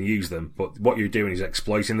 and you can use them. But what you're doing is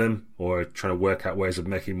exploiting them, or trying to work out ways of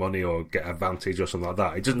making money or get advantage or something like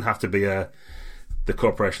that. It doesn't have to be the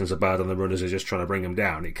corporations are bad and the runners are just trying to bring them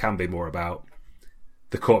down. It can be more about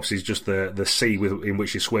the corpse is just the sea in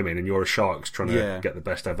which you're swimming, and you're a shark trying to get the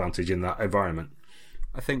best advantage in that environment.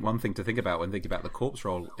 I think one thing to think about when thinking about the corpse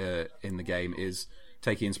role in the game is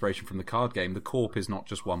taking inspiration from the card game. The corp is not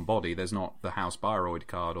just one body. There's not the House Bioroid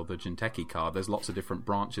card or the Jinteki card. There's lots of different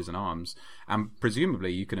branches and arms, and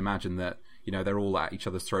presumably you can imagine that they're all at each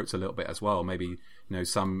other's throats a little bit as well. Maybe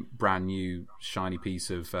some brand new shiny piece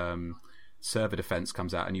of server defense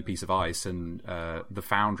comes out, a new piece of ice, and the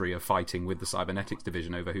Foundry are fighting with the Cybernetics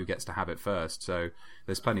division over who gets to have it first. So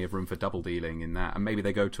there's plenty of room for double dealing in that, and maybe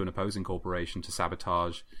they go to an opposing corporation to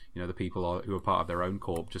sabotage the people who are part of their own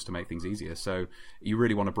corp, just to make things easier. So you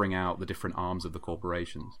really want to bring out the different arms of the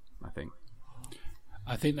corporations, I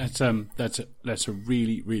think that's a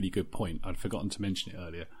really, really good point. I'd forgotten to mention it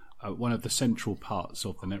earlier. One of the central parts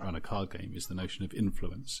of the Netrunner card game is the notion of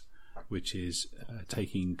influence, which is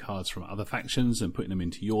taking cards from other factions and putting them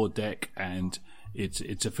into your deck. And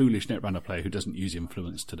it's a foolish Netrunner player who doesn't use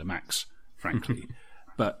influence to the max, frankly.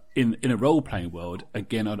 But in a role-playing world,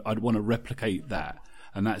 again, I'd want to replicate that.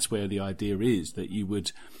 And that's where the idea is that you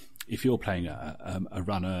would, if you're playing a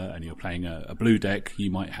runner and you're playing a blue deck,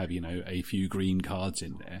 you might have, a few green cards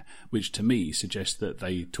in there, which to me suggests that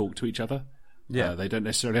they talk to each other. Yeah, they don't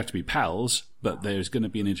necessarily have to be pals, but there's going to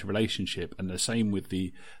be an interrelationship, and the same with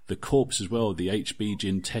the corpse as well, the HB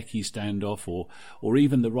Jinteki standoff, or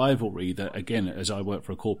even the rivalry that, again, as I work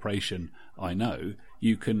for a corporation, I know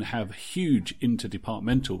you can have huge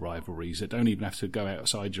interdepartmental rivalries that don't even have to go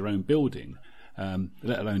outside your own building,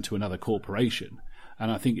 let alone to another corporation.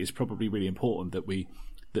 And I think it's probably really important that we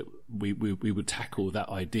would tackle that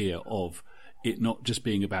idea of it not just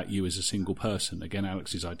being about you as a single person. Again,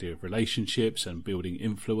 Alex's idea of relationships and building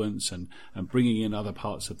influence and bringing in other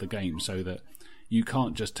parts of the game, so that you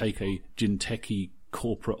can't just take a Jinteki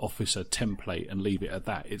corporate officer template and leave it at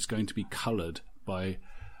that. It's going to be coloured by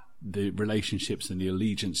the relationships and the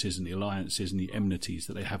allegiances and the alliances and the enmities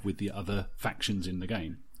that they have with the other factions in the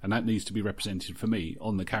game. And that needs to be represented for me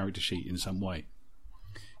on the character sheet in some way.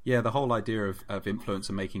 Yeah, the whole idea of influence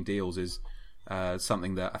and making deals is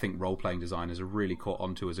something that I think role-playing designers are really caught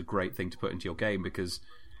onto as a great thing to put into your game, because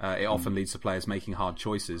it often leads to players making hard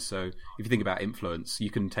choices. So if you think about influence, you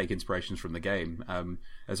can take inspirations from the game.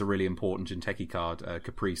 There's a really important Jinteki card,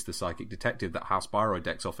 Caprice, the Psychic Detective, that House Biroid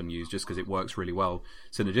decks often use just because it works really well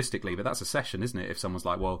synergistically. But that's a session, isn't it? If someone's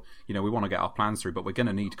like, well, we want to get our plans through, but we're going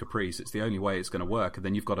to need Caprice. It's the only way it's going to work. And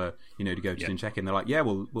then you've got to, to go to Jinteki, and they're like, yeah,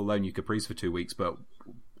 we'll loan you Caprice for 2 weeks, but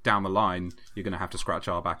down the line, you're going to have to scratch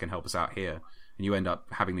our back and help us out here. And you end up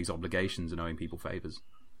having these obligations and owing people favours.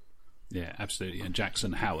 Yeah, absolutely. And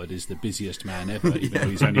Jackson Howard is the busiest man ever, even though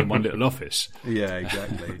he's only in one little office. Yeah,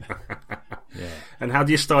 exactly. Yeah. And how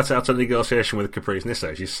do you start out a negotiation with Caprice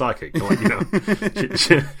Nisso? She's psychic.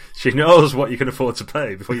 She knows what you can afford to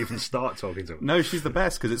pay before you even start talking to her. No, she's the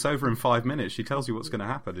best, because it's over in 5 minutes. She tells you what's going to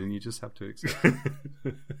happen, and you just have to accept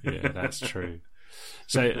it. Yeah, that's true.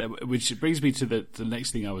 So, which brings me to the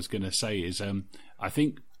next thing I was going to say is, I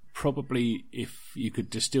think probably if you could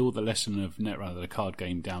distill the lesson of Netrunner, the card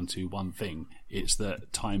game, down to one thing, it's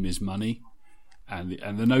that time is money, and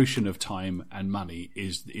the notion of time and money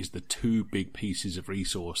is the two big pieces of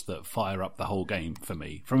resource that fire up the whole game for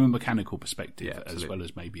me, from a mechanical perspective, as well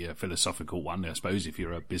as maybe a philosophical one, I suppose. If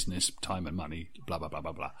you're a business, time and money, blah blah blah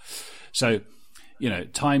blah blah. So,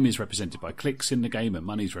 time is represented by clicks in the game, and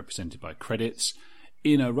money is represented by credits.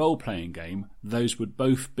 In a role-playing game, those would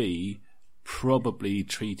both be probably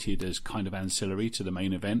treated as kind of ancillary to the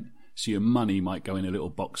main event. So your money might go in a little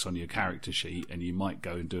box on your character sheet, and you might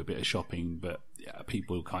go and do a bit of shopping, but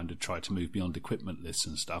people kind of try to move beyond equipment lists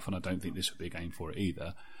and stuff, and I don't think this would be a game for it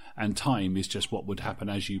either. And time is just what would happen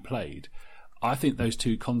as you played. I think those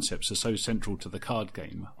two concepts are so central to the card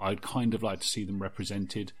game, I'd kind of like to see them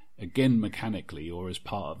represented, again mechanically, or as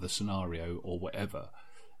part of the scenario or whatever.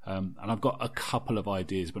 And I've got a couple of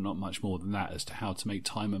ideas, but not much more than that, as to how to make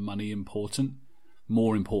time and money important,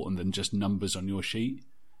 more important than just numbers on your sheet.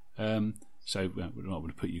 So we're not going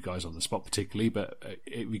to put you guys on the spot particularly, but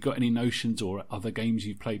have you got any notions or other games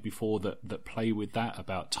you've played before that play with that,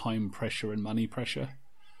 about time pressure and money pressure?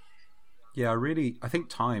 Yeah, I think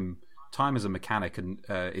time as a mechanic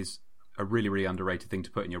is a really, really underrated thing to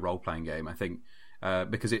put in your role-playing game. I think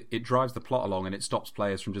because it drives the plot along, and it stops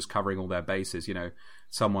players from just covering all their bases.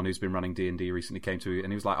 Someone who's been running D&D recently came to me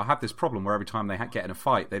and he was like, I have this problem where every time they get in a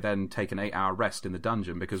fight, they then take an 8-hour rest in the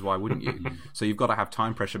dungeon, because why wouldn't you? So you've got to have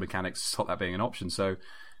time pressure mechanics to stop that being an option. So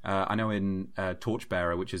I know in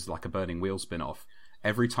Torchbearer, which is like a Burning Wheel spin-off,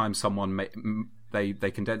 every time someone they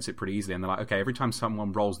condense it pretty easily, and they're like, okay, every time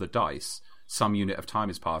someone rolls the dice, some unit of time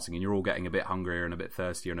is passing, and you're all getting a bit hungrier and a bit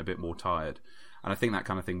thirstier and a bit more tired. And I think that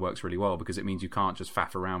kind of thing works really well, because it means you can't just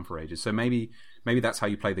faff around for ages. So maybe that's how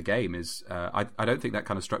you play the game. I don't think that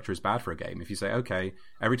kind of structure is bad for a game. If you say, okay,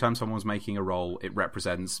 every time someone's making a roll, it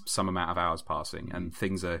represents some amount of hours passing, and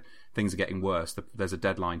things are getting worse. There's a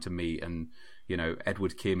deadline to meet, and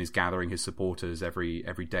Edward Kim is gathering his supporters every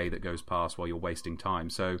day that goes past while you're wasting time.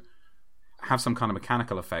 So have some kind of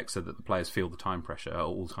mechanical effect so that the players feel the time pressure at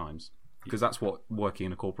all times. Because that's what working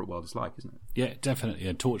in a corporate world is like, isn't it? Yeah, definitely.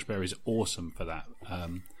 And Torchbearer is awesome for that.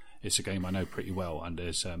 It's a game I know pretty well, and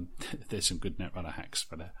there's some good Netrunner hacks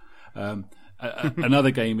for that.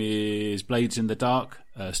 Another game is Blades in the Dark,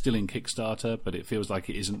 still in Kickstarter, but it feels like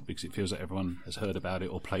it isn't, because it feels like everyone has heard about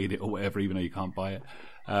it or played it or whatever, even though you can't buy it.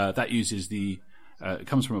 That uses it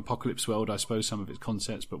comes from Apocalypse World, I suppose, some of its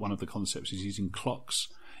concepts, but one of the concepts is using clocks.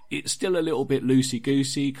 It's still a little bit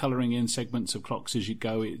loosey-goosey, colouring in segments of clocks as you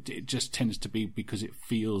go. It just tends to be because it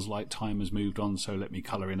feels like time has moved on, so let me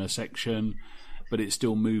colour in a section. But it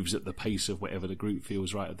still moves at the pace of whatever the group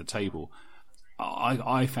feels right at the table.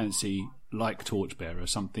 I fancy, like Torchbearer,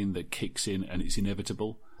 something that kicks in and it's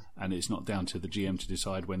inevitable, and it's not down to the GM to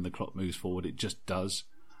decide when the clock moves forward. It just does.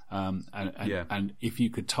 And if you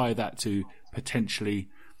could tie that to potentially,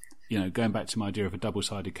 going back to my idea of a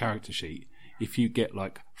double-sided character sheet, if you get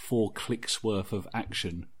like 4 clicks worth of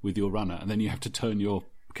action with your runner, and then you have to turn your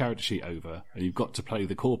character sheet over, and you've got to play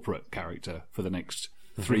the corporate character for the next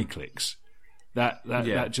 3 clicks,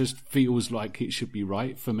 That just feels like it should be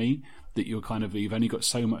right for me. That you've only got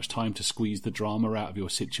so much time to squeeze the drama out of your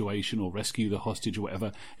situation or rescue the hostage or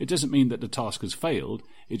whatever. It doesn't mean that the task has failed.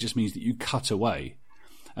 It just means that you cut away,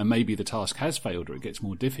 and maybe the task has failed or it gets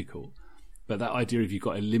more difficult. But that idea of you've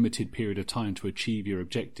got a limited period of time to achieve your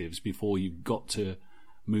objectives before you've got to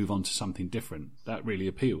move on to something different, that really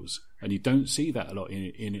appeals. And you don't see that a lot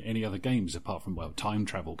in any other games apart from, time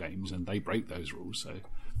travel games, and they break those rules. So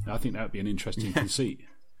I think that would be an interesting conceit.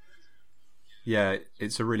 Yeah,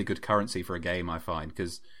 it's a really good currency for a game, I find,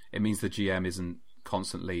 because it means the GM isn't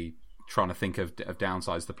constantly trying to think of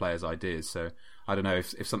downsides to the players' ideas. So I don't know,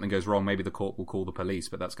 if something goes wrong, maybe the court will call the police,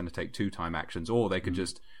 but that's going to take 2-time actions. Or they could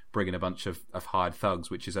just bring in a bunch of hired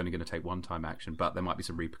thugs, which is only going to take 1-time action, but there might be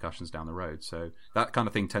some repercussions down the road. So that kind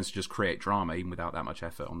of thing tends to just create drama, even without that much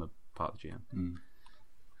effort on the part of the GM.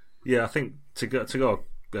 Yeah, I think to go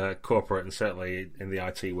corporate, and certainly in the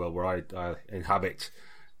IT world where I inhabit,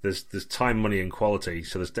 there's time, money, and quality.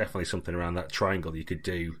 So there's definitely something around that triangle you could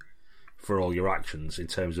do for all your actions in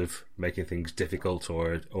terms of making things difficult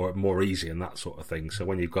or more easy and that sort of thing. So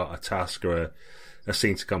when you've got a task or a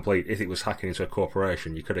scene to complete, if it was hacking into a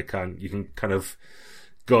corporation, you can kind of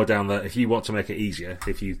go down that. If you want to make it easier,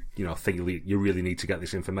 if you think you really need to get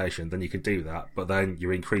this information, then you can do that. But then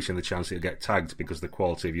you're increasing the chance that you'll get tagged because the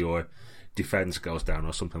quality of your defense goes down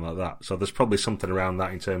or something like that. So there's probably something around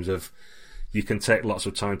that in terms of you can take lots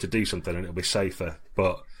of time to do something and it'll be safer,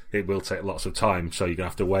 but it will take lots of time, so you're going to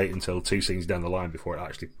have to wait until 2 scenes down the line before it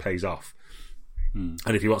actually pays off. And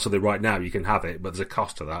if you want something right now, you can have it, but there's a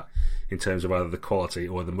cost to that in terms of either the quality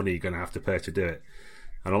or the money you're going to have to pay to do it.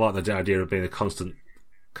 And I like the idea of being a constant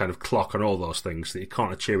kind of clock on all those things, that you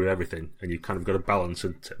can't achieve everything, and you've kind of got to balance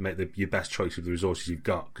and make your best choice with the resources you've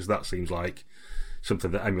got, because that seems like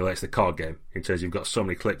something that emulates the card game in terms of you've got so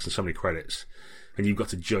many clicks and so many credits, and you've got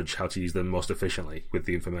to judge how to use them most efficiently with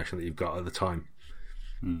the information that you've got at the time.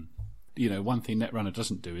 One thing Netrunner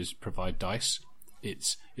doesn't do is provide dice.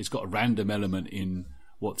 It's got a random element in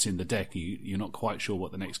what's in the deck. You're not quite sure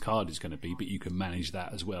what the next card is going to be, but you can manage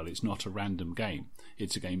that as well. It's not a random game.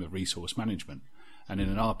 It's a game of resource management. And in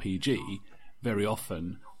an RPG, very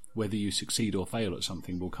often, whether you succeed or fail at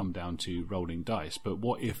something will come down to rolling dice. But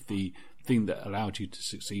what if the thing that allowed you to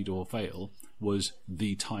succeed or fail was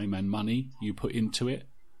the time and money you put into it,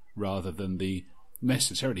 rather than the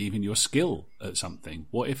necessarily even your skill at something?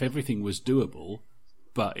 What if everything was doable,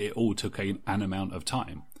 but it all took an amount of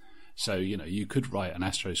time? So, you could write an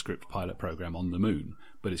AstroScript pilot program on the moon,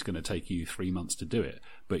 but it's going to take you 3 months to do it,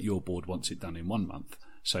 but your board wants it done in 1 month.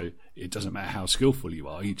 So it doesn't matter how skillful you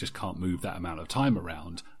are, you just can't move that amount of time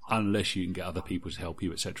around unless you can get other people to help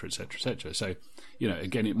you, etc., etc., etc. So,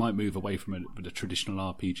 again, it might move away from a traditional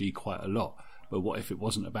RPG quite a lot. But what if it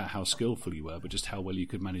wasn't about how skillful you were, but just how well you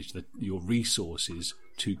could manage your resources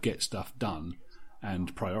to get stuff done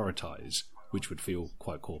and prioritise, which would feel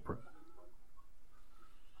quite corporate.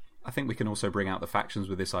 I think we can also bring out the factions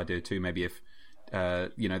with this idea too. Maybe if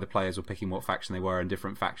the players were picking what faction they were, and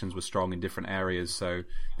different factions were strong in different areas. So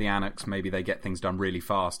the Anarchs, maybe they get things done really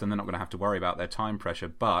fast, and they're not going to have to worry about their time pressure.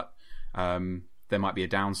 But there might be a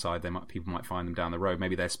downside. People might find them down the road.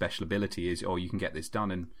 Maybe their special ability is, you can get this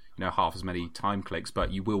done in half as many time clicks,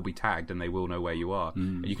 but you will be tagged and they will know where you are.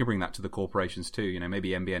 And you can bring that to the corporations too. Maybe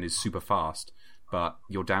MBN is super fast, but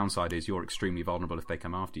your downside is you're extremely vulnerable if they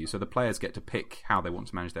come after you. So the players get to pick how they want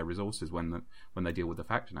to manage their resources when they deal with the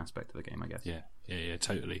faction aspect of the game, I guess. Yeah,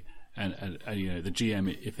 totally. And the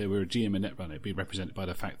GM, if there were a GM in Netrunner, it'd be represented by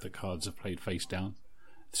the fact that cards are played face down.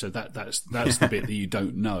 So that's the bit that you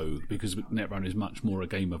don't know, because Netrunner is much more a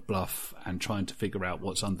game of bluff and trying to figure out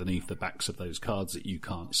what's underneath the backs of those cards that you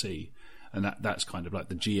can't see, and that's kind of like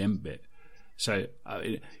the GM bit. So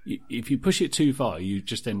if you push it too far, you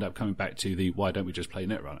just end up coming back to the why don't we just play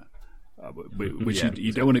Netrunner, which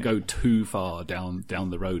you don't want to go too far down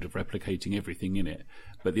the road of replicating everything in it.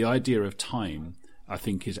 But the idea of time, I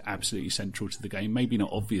think, is absolutely central to the game. Maybe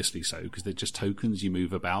not obviously so, because they're just tokens you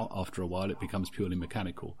move about. After a while, it becomes purely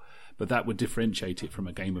mechanical. But that would differentiate it from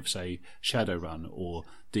a game of, say, Shadowrun or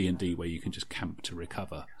D&D, where you can just camp to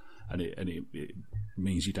recover. And it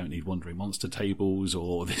means you don't need wandering monster tables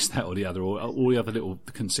or this, that, or the other, or all the other little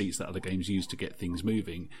conceits that other games use to get things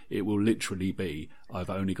moving. It will literally be, I've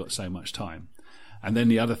only got so much time. And then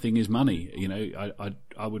the other thing is money.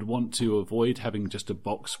 I would want to avoid having just a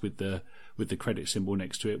box with the credit symbol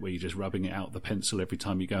next to it, where you're just rubbing it out with the pencil every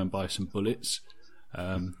time you go and buy some bullets.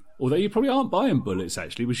 Although you probably aren't buying bullets,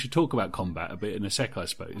 actually. We should talk about combat a bit in a sec, I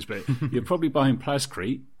suppose. But you're probably buying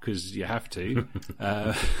plascrete because you have to.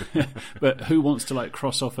 But who wants to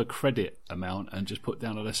cross off a credit amount and just put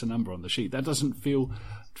down a lesser number on the sheet? That doesn't feel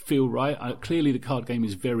right. Clearly, the card game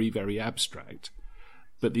is very, very abstract.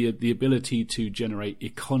 But the ability to generate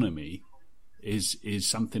economy is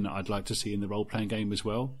something that I'd like to see in the role-playing game as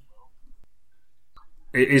well.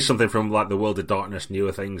 It is something from the World of Darkness,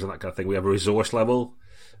 newer things and that kind of thing. We have a resource level,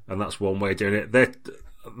 and that's one way of doing it.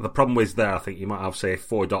 The problem is I think you might have, say,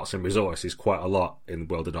 4 dots in resource is quite a lot in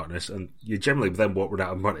the World of Darkness, and you generally then won't run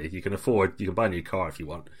out of money. You can buy a new car if you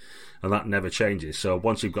want, and that never changes. So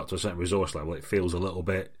once you've got to a certain resource level, it feels a little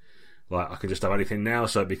bit like I can just have anything now,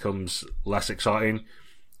 so it becomes less exciting.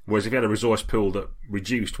 Whereas if you had a resource pool that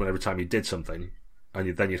reduced whenever time you did something,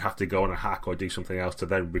 and then you'd have to go on a hack or do something else to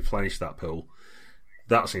then replenish that pool,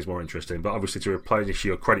 that seems more interesting. But obviously, to replenish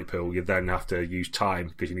your credit pool, you then have to use time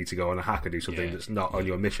because you need to go on a hack and do something that's not on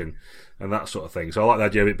your mission and that sort of thing. So I like the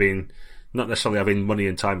idea of it being not necessarily having money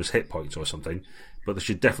and time as hit points or something, but they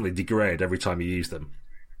should definitely degrade every time you use them.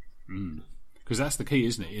 Because that's the key,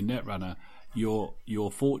 isn't it? In Netrunner,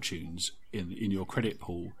 your fortunes in your credit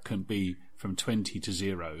pool can be from 20 to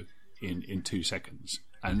 0 in 2 seconds,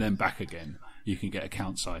 and then back again. You can get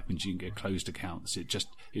account siphons, you can get closed accounts. It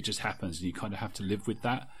just happens, and you kind of have to live with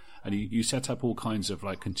that. And you set up all kinds of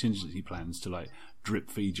contingency plans to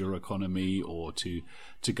drip feed your economy, or to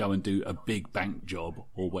go and do a big bank job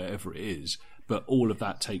or whatever it is. But all of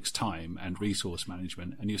that takes time and resource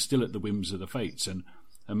management, and you're still at the whims of the fates. And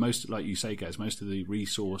most, like you say, Gaz, most of the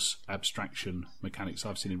resource abstraction mechanics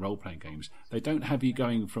I've seen in role-playing games, they don't have you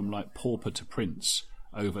going from pauper to prince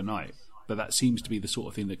overnight. But that seems to be the sort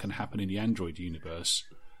of thing that can happen in the Android universe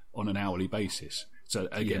on an hourly basis. So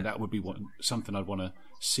again, that would be something I'd want to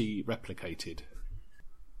see replicated.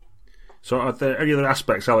 So are there any other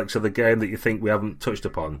aspects, Alex, of the game that you think we haven't touched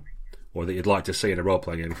upon, or that you'd like to see in a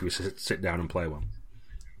role-playing game if you sit down and play one?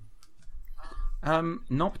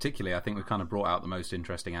 Not particularly. I think we've kind of brought out the most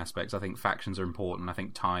interesting aspects. I think factions are important. I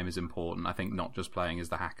think time is important. I think not just playing as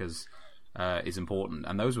the hackers is important.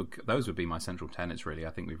 And those would be my central tenets, really.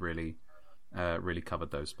 I think we've really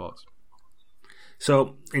covered those spots.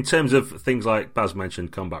 So, in terms of things like Baz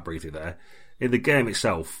mentioned, combat briefly there, in the game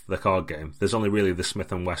itself, the card game, there's only really the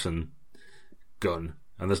Smith & Wesson gun,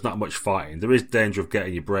 and there's not much fighting. There is danger of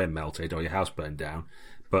getting your brain melted or your house burned down,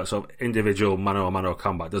 but sort of individual mano-a-mano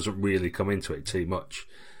combat doesn't really come into it too much.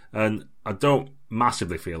 And I don't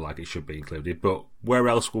massively feel like it should be included, but where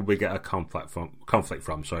else would we get a conflict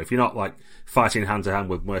from? So if you're not fighting hand to hand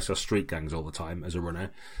with merciless street gangs all the time as a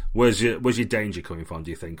runner, where's your danger coming from,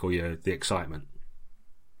 do you think, or the excitement?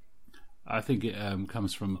 I think it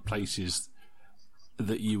comes from places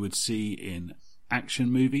that you would see in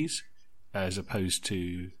action movies, as opposed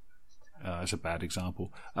to as a bad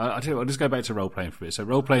example. I'll tell you what, I'll just go back to role-playing for a bit. So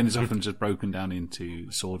role-playing is often just broken down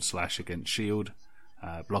into sword slash against shield,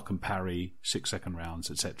 block and parry, 6-second rounds,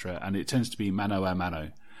 etc. And it tends to be mano a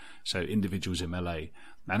mano, so individuals in melee,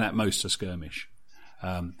 and at most a skirmish.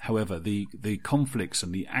 However, the conflicts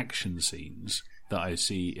and the action scenes that I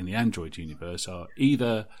see in the Android universe are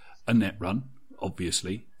either a net run,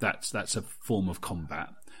 obviously, that's a form of combat.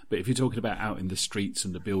 But if you're talking about out in the streets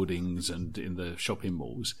and the buildings and in the shopping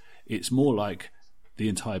malls, it's more like the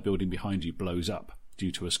entire building behind you blows up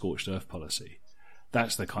due to a scorched earth policy.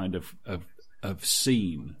 That's the kind of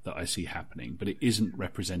scene that I see happening, but it isn't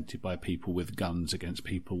represented by people with guns against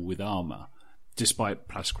people with armour. Despite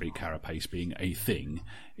plascrete carapace being a thing,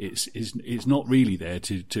 it's not really there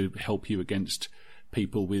to help you against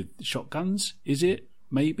people with shotguns, is it?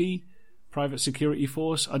 Maybe? Private security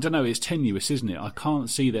force? I don't know, it's tenuous, isn't it? I can't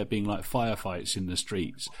see there being firefights in the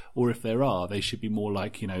streets, or if there are, they should be more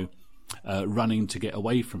running to get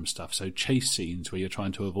away from stuff. So chase scenes where you're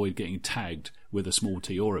trying to avoid getting tagged with a small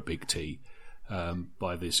T or a big T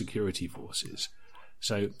by the security forces.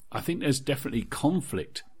 So I think there's definitely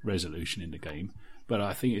conflict resolution in the game, but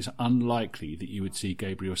I think it's unlikely that you would see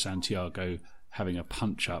Gabriel Santiago having a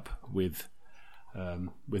punch up with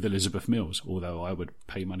Elizabeth Mills, although I would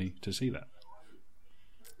pay money to see that.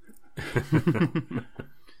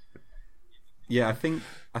 Yeah, I think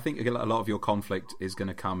a lot of your conflict is going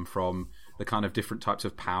to come from the kind of different types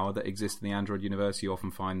of power that exist in the Android universe. You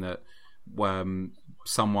often find that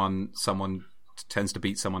someone tends to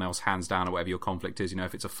beat someone else hands down, or whatever your conflict is.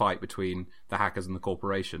 If it's a fight between the hackers and the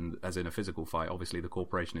corporation, as in a physical fight, obviously the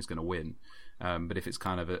corporation is going to win. But if it's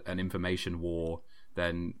kind of an information war,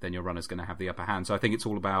 then your runner's going to have the upper hand. So I think it's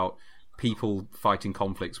all about people fighting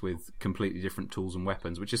conflicts with completely different tools and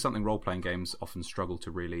weapons, which is something role-playing games often struggle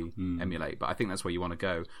to really emulate. But I think that's where you want to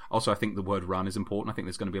go. Also, I think the word run is important. I think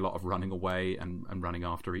there's going to be a lot of running away and running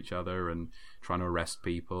after each other and trying to arrest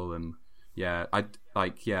people. And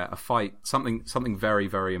a fight, something very,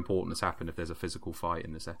 very important has happened if there's a physical fight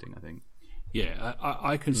in the setting, I think. Yeah,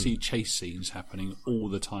 I can see chase scenes happening all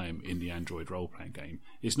the time in the Android role-playing game.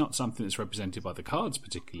 It's not something that's represented by the cards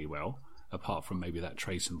particularly well, apart from maybe that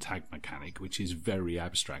trace and tag mechanic, which is very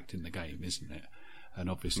abstract in the game, isn't it? And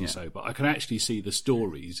obviously so. But I can actually see the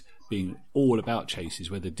stories being all about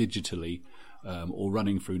chases, whether digitally or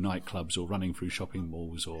running through nightclubs or running through shopping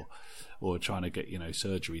malls or trying to get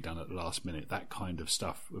surgery done at the last minute, that kind of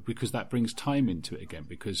stuff, because that brings time into it again,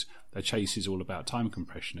 because a chase is all about time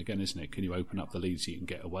compression again, isn't it? Can you open up the lead so you can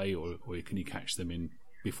get away, or can you catch them in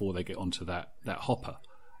before they get onto that hopper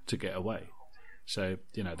to get away? So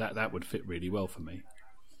that would fit really well for me.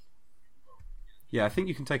 Yeah, I think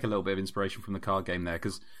you can take a little bit of inspiration from the card game there,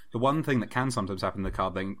 because the one thing that can sometimes happen in the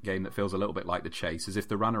card game that feels a little bit like the chase is if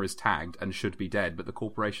the runner is tagged and should be dead, but the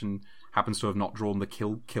corporation happens to have not drawn the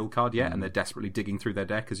kill card yet, and they're desperately digging through their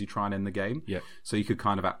deck as you try and end the game. Yep. So you could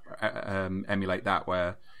kind of emulate that,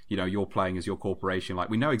 where you're playing as your corporation. Like,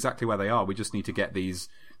 we know exactly where they are. We just need to get this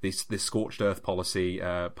scorched earth policy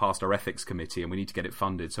past our ethics committee, and we need to get it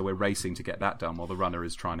funded. So we're racing to get that done while the runner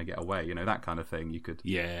is trying to get away. That kind of thing. You could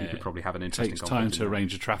probably have an interesting. It takes time to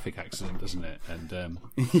arrange a traffic accident, doesn't it? And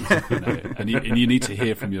and you need to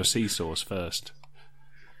hear from your C source first.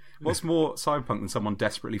 What's more cyberpunk than someone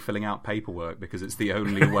desperately filling out paperwork because it's the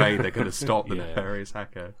only way they're going to stop the nefarious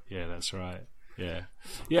hacker? Yeah, that's right. Yeah.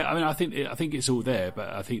 I mean, I think it's all there, but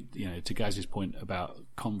I think to Gaz's point about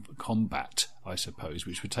combat, I suppose,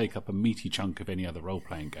 which would take up a meaty chunk of any other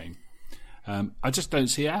role-playing game. I just don't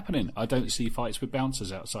see it happening. I don't see fights with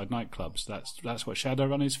bouncers outside nightclubs. That's what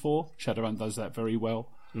Shadowrun is for. Shadowrun does that very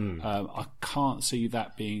well. I can't see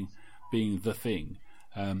that being the thing.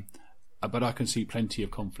 But I can see plenty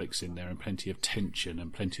of conflicts in there and plenty of tension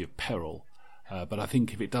and plenty of peril. But I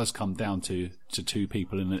think if it does come down to two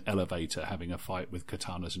people in an elevator having a fight with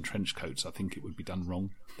katanas and trench coats, I think it would be done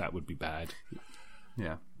wrong. That would be bad.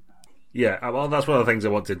 Yeah. Yeah, well, that's one of the things I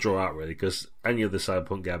want to draw out, really, because any other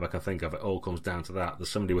cyberpunk game I can think of, it all comes down to that. There's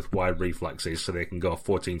somebody with wide reflexes so they can go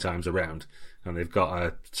 14 times around, and they've got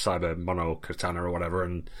a cyber mono katana or whatever,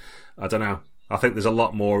 and I don't know. I think there's a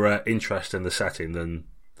lot more interest in the setting than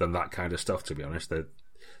that kind of stuff, to be honest.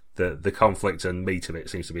 The conflict and meat of it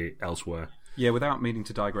seems to be elsewhere. Yeah, without meaning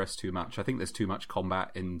to digress too much, I think there's too much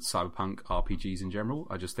combat in cyberpunk RPGs in general.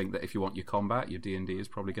 I just think that if you want your combat, your D&D is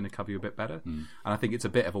probably going to cover you a bit better. And I think it's a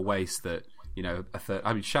bit of a waste that,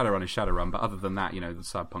 Shadowrun is Shadowrun, but other than that, the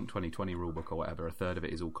Cyberpunk 2020 rulebook or whatever, a third of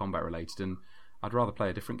it is all combat related, and I'd rather play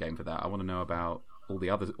a different game for that. I want to know about all the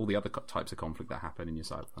other types of conflict that happen in your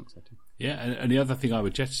cyberpunk setting. Yeah, and the other thing I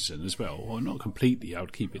would jettison as well, or not completely, I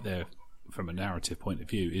would keep it there from a narrative point of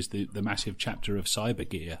view, is the massive chapter of cyber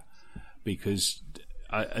gear. Because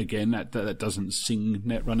again, that doesn't sing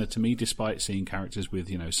Netrunner to me, despite seeing characters with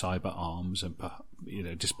cyber arms and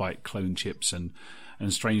despite clone chips and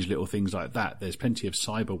strange little things like that. There's plenty of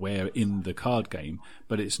cyberware in the card game,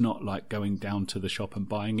 but it's not like going down to the shop and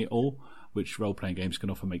buying it all, which role-playing games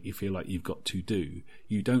can often make you feel like you've got to do.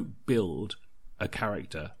 You don't build a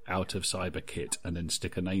character out of cyber kit and then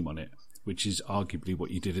stick a name on it, which is arguably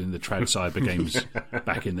what you did in the trad cyber games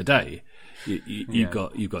back in the day. You've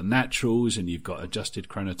got naturals, and you've got adjusted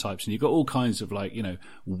chronotypes, and you've got all kinds of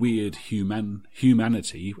weird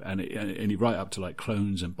humanity, and right up to like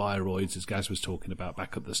clones and bioroids, as Gaz was talking about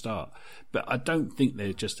back at the start. But I don't think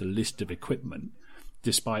they're just a list of equipment,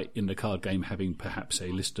 despite in the card game having perhaps a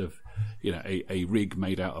list of a rig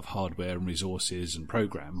made out of hardware and resources and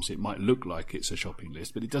programs. It might look like it's a shopping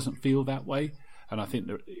list, but it doesn't feel that way. And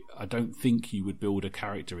I don't think you would build a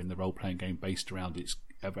character in the role-playing game based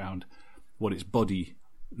around what its body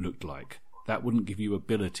looked like. That wouldn't give you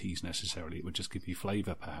abilities necessarily. It would just give you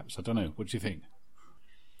flavour, perhaps. I don't know. What do you think?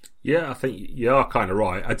 Yeah, I think you are kind of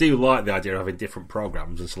right. I do like the idea of having different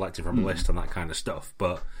programs and selecting from a list and that kind of stuff,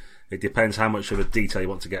 but it depends how much of a detail you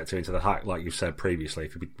want to get to into the hack, like you said previously.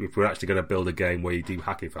 If we're actually going to build a game where you do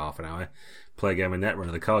hacking for half an hour, play a game in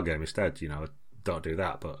Netrunner, the card game instead. Don't do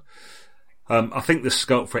that, but... I think there's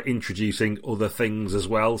scope for introducing other things as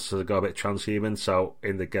well, so they go a bit transhuman. So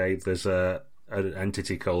in the game, there's an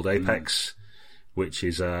entity called Apex, which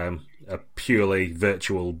is a purely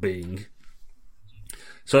virtual being.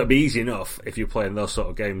 So it'd be easy enough if you're playing those sort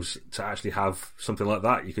of games to actually have something like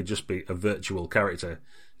that. You could just be a virtual character.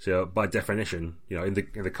 So by definition, in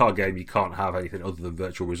the card game, you can't have anything other than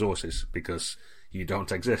virtual resources because you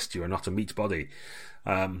don't exist. You are not a meat body.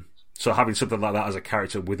 So having something like that as a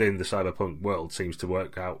character within the cyberpunk world seems to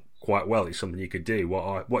work out quite well. It's something you could do.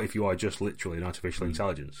 What if you are just literally an artificial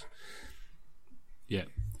intelligence? Yeah.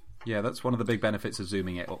 Yeah, that's one of the big benefits of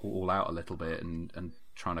zooming it all out a little bit and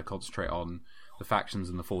trying to concentrate on the factions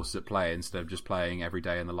and the forces at play instead of just playing every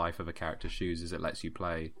day in the life of a character's shoes. Is it lets you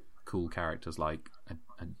play cool characters like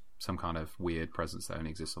some kind of weird presence that only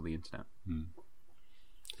exists on the internet.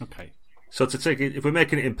 Okay. So to take it, if we're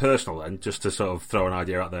making it impersonal then, just to sort of throw an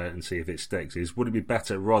idea out there and see if it sticks, would it be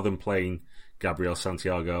better, rather than playing Gabriel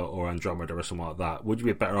Santiago or Andromeda or something like that, would you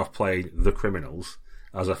be better off playing the Criminals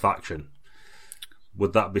as a faction?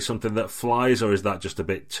 Would that be something that flies, or is that just a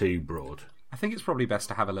bit too broad? I think it's probably best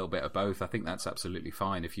to have a little bit of both. I think that's absolutely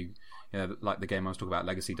fine. If you know, like the game I was talking about,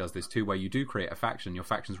 Legacy does this too, where you do create a faction. Your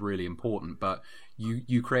faction's really important, but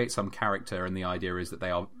you create some character, and the idea is that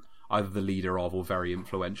they are either the leader of or very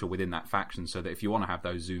influential within that faction, so that if you want to have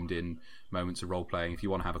those zoomed in moments of role playing, if you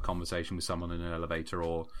want to have a conversation with someone in an elevator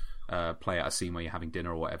or play out a scene where you're having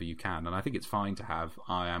dinner or whatever, you can. And I think it's fine to have,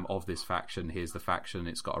 I am of this faction, here's the faction,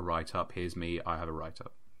 it's got a write-up, here's me, I have a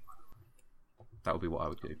write-up. That would be what I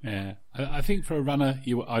would do. Yeah, I think for a runner,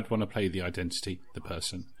 I'd want to play the identity, the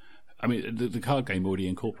person. I mean, the card game already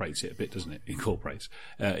incorporates it a bit, doesn't it? Incorporates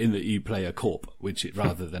in that you play a corp,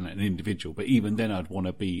 rather than an individual. But even then, I'd want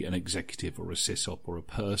to be an executive or a sysop or a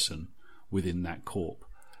person within that corp,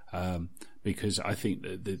 because I think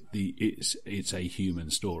that it's a human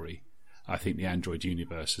story. I think the Android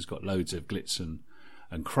universe has got loads of glitz and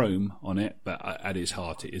chrome on it, but at its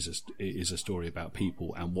heart, it is a story about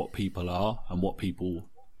people and what people are and what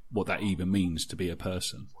that even means to be a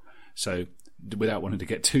person. So, without wanting to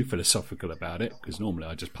get too philosophical about it, because normally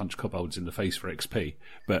I just punch kobolds in the face for XP,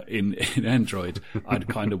 but in Android, I'd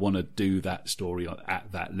kind of want to do that story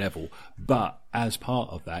at that level. But as part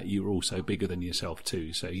of that, you're also bigger than yourself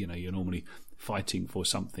too. So, you know, you're normally fighting for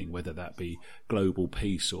something, whether that be global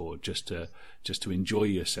peace or just to enjoy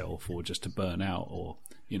yourself or just to burn out, or,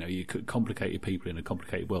 you know, you could complicate people in a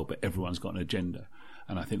complicated world, but everyone's got an agenda.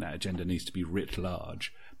 And I think that agenda needs to be writ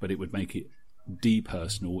large, but it would make it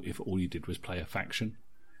depersonal if all you did was play a faction.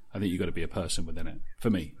 I think you've got to be a person within it,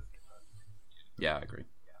 for me. Yeah, I agree.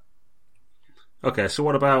 Okay, so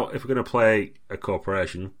what about if we're going to play a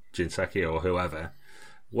corporation, Jinteki or whoever,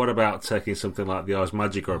 what about taking something like the Ars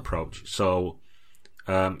Magica approach? So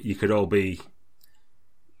you could all be,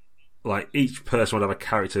 like, each person would have a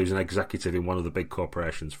character who's an executive in one of the big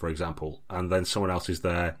corporations, for example, and then someone else is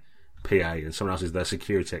their PA, and someone else is their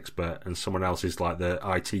security expert, and someone else is like the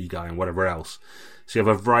IT guy and whatever else. So you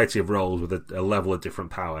have a variety of roles with a level of different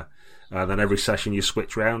power. And then every session you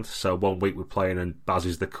switch around. So one week we're playing and Baz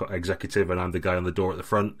is the executive and I'm the guy on the door at the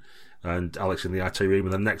front and Alex in the IT room.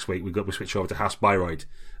 And then next week we switch over to Has Byroid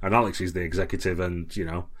and Alex is the executive and, you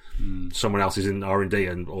know, someone else is in R&D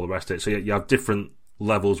and all the rest of it. So you have different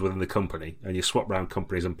levels within the company and you swap around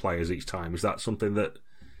companies and players each time. Is that something that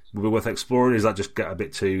would be worth exploring? Is that just get a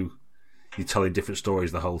bit too... You're telling different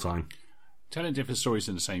stories the whole time? Telling different stories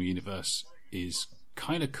in the same universe is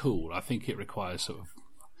kind of cool. I think it requires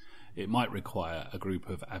it might require a group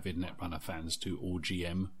of avid Netrunner fans to all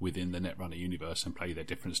GM within the Netrunner universe and play their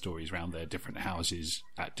different stories around their different houses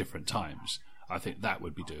at different times. I think that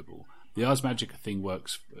would be doable. The Ars Magica thing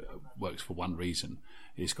works for one reason.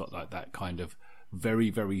 It's got like that kind of very,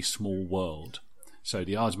 very small world. So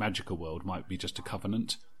the Ars Magica world might be just a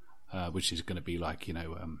covenant, which is going to be like, you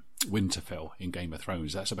know, Winterfell in Game of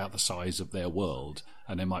Thrones. That's about the size of their world,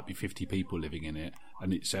 and there might be 50 people living in it.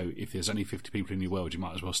 And so if there's only 50 people in your world, you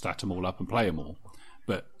might as well stat them all up and play them all.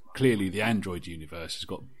 But clearly the Android universe has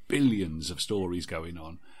got billions of stories going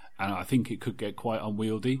on, and I think it could get quite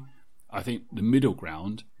unwieldy. I think the middle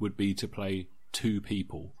ground would be to play 2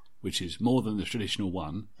 people, which is more than the traditional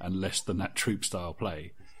one and less than that troop style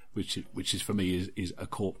play, which is for me is a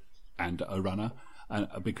corp and a runner. And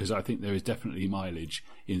because I think there is definitely mileage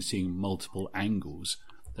in seeing multiple angles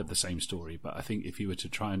of the same story. But I think if you were to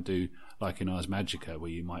try and do like in Ars Magica, where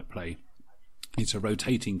you might play, it's a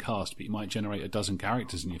rotating cast, but you might generate a dozen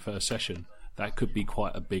characters in your first session, that could be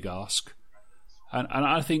quite a big ask. And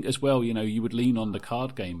I think as well, you know, you would lean on the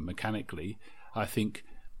card game mechanically. I think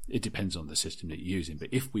it depends on the system that you're using. But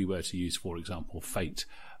if we were to use, for example, Fate,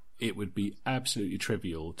 it would be absolutely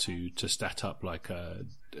trivial to stat up like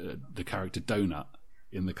the character Donut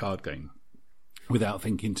in the card game without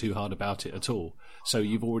thinking too hard about it at all. So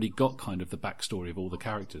you've already got kind of the backstory of all the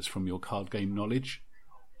characters from your card game knowledge.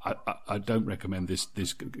 I don't recommend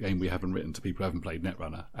this game we haven't written to people who haven't played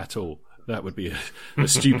Netrunner at all. That would be a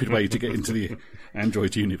stupid way to get into the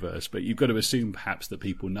Android universe. But you've got to assume perhaps that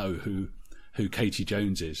people know who Katie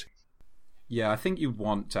Jones is. Yeah, I think you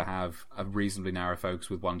want to have a reasonably narrow focus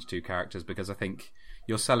with 1 to 2 characters, because I think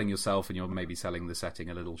you're selling yourself and you're maybe selling the setting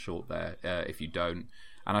a little short there if you don't.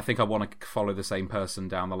 And I think I want to follow the same person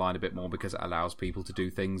down the line a bit more, because it allows people to do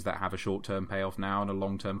things that have a short-term payoff now and a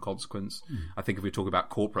long-term consequence. I think if we talk about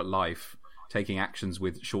corporate life, taking actions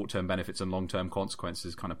with short-term benefits and long-term consequences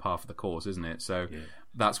is kind of par for the course, isn't it? So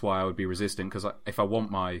that's why I would be resistant, because if I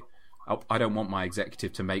want I don't want my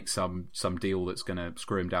executive to make some deal that's going to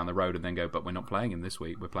screw him down the road and then go, but we're not playing him this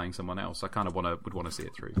week, we're playing someone else. I kind of would want to see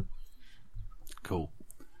it through. Cool.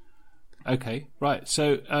 Okay, right.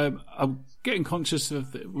 So I'm getting conscious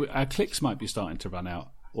of our clicks might be starting to run out,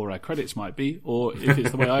 or our credits might be, or if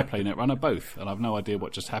it's the way I play Netrunner, both. And I've no idea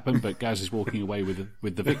what just happened, but Gaz is walking away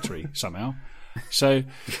with the victory somehow. So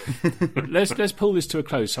let's pull this to a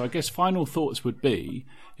close. So I guess final thoughts would be,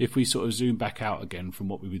 if we sort of zoom back out again from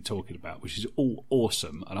what we've been talking about, which is all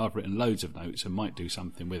awesome, and I've written loads of notes and might do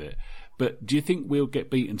something with it. But do you think we'll get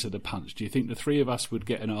beaten to the punch? Do you think the three of us would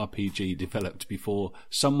get an RPG developed before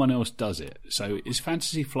someone else does it? So is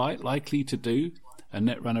Fantasy Flight likely to do a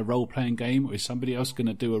Netrunner role-playing game, or is somebody else going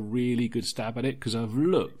to do a really good stab at it? Because I've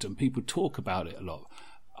looked and people talk about it a lot.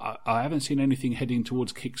 I haven't seen anything heading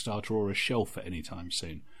towards Kickstarter or a shelf at any time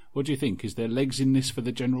soon. What do you think? Is there legs in this for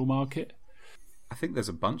the general market? I think there's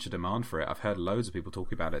a bunch of demand for it. I've heard loads of people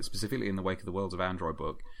talking about it, specifically in the wake of the Worlds of Android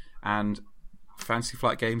book. And Fantasy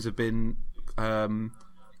Flight games have been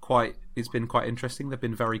quite interesting. They've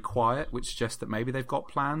been very quiet, which suggests that maybe they've got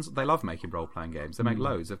plans. They love making role-playing games. They make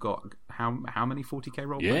loads. They've got how many 40k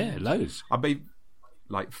role-playing games? Yeah, loads. I'd be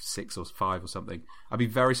like 6 or 5 or something. I'd be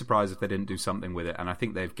very surprised if they didn't do something with it. And I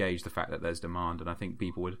think they've gauged the fact that there's demand, and I think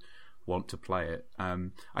people would want to play it.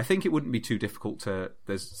 I think it wouldn't be too difficult to.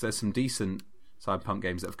 There's some decent Cyberpunk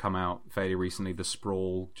games that have come out fairly recently. The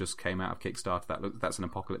Sprawl just came out of Kickstarter. That's an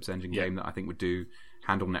Apocalypse Engine game that I think would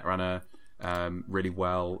handle Netrunner really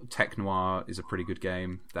well. Tech Noir is a pretty good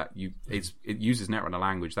game that it uses Netrunner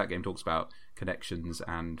language. That game talks about connections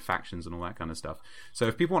and factions and all that kind of stuff. So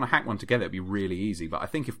if people want to hack one together, it'd be really easy. But I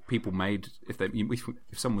think if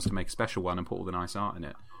someone was to make a special one and put all the nice art in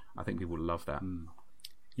it, I think people would love that.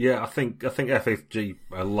 Yeah, I think FFG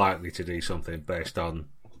are likely to do something based on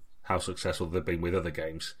how successful they've been with other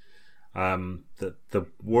games. The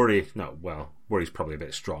worry's probably a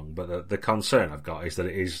bit strong, but the concern I've got is that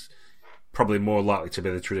it is probably more likely to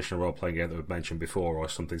be the traditional role-playing game that we've mentioned before, or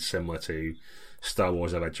something similar to Star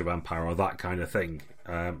Wars Adventure of Empire or that kind of thing,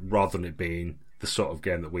 rather than it being the sort of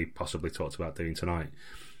game that we possibly talked about doing tonight.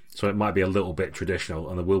 So it might be a little bit traditional,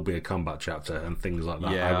 and there will be a combat chapter and things like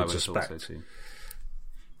that, I would suspect. So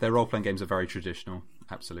their role-playing games are very traditional,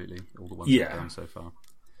 absolutely, all the ones they've done so far.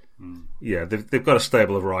 Yeah, they've got a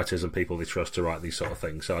stable of writers and people they trust to write these sort of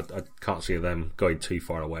things, so I can't see them going too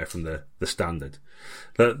far away from the standard.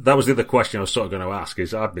 That was the other question I was sort of going to ask,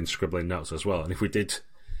 is I've been scribbling notes as well, and if we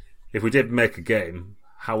did make a game,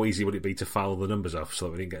 how easy would it be to file the numbers off so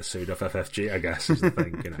that we didn't get sued off FFG, I guess, is the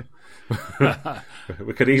thing, you know.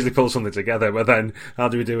 We could easily pull something together, but then how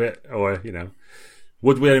do we do it? Or, you know,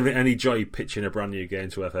 would we have any joy pitching a brand new game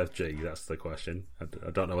to FFG? That's the question. I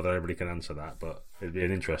don't know whether everybody can answer that, but it'd be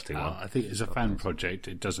an interesting one. I think as a fan project,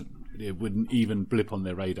 it wouldn't even blip on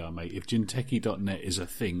their radar, mate. If Jinteki.net is a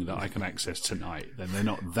thing that I can access tonight, then they're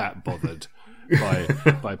not that bothered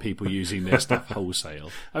by people using their stuff wholesale.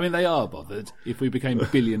 I mean, they are bothered. If we became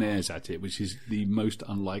billionaires at it, which is the most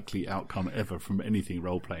unlikely outcome ever from anything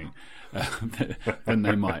role-playing, then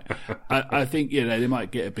they might. I think, you know, they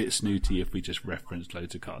might get a bit snooty if we just reference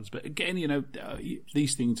loads of cards. But again, you know,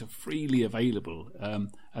 these things are freely available,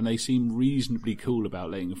 and they seem reasonably cool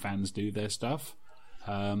about letting fans do their stuff.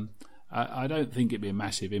 I don't think it'd be a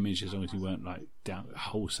massive image as long as you weren't like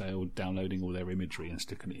wholesale downloading all their imagery and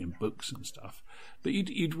sticking it in books and stuff. But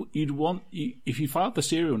you'd want, if you filed the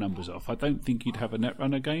serial numbers off, I don't think you'd have a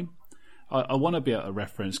Netrunner game. I want to be able to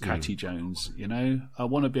reference Catty Jones, you know. I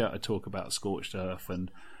want to be able to talk about Scorched Earth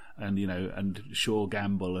and you know, and Shore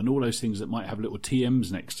Gamble and all those things that might have little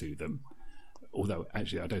TMs next to them. Although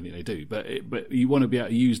actually, I don't think they do. But you want to be able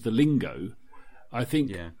to use the lingo. I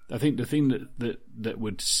think the thing that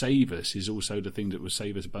would save us is also the thing that would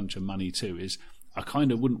save us a bunch of money too. Is I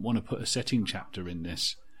kind of wouldn't want to put a setting chapter in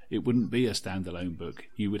this. It wouldn't be a standalone book.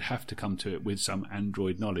 You would have to come to it with some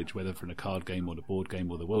Android knowledge, whether from a card game or the board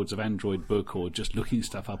game or the Worlds of Android book or just looking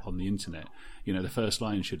stuff up on the internet. You know, the first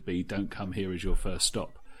line should be, "Don't come here as your first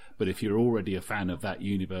stop." But if you're already a fan of that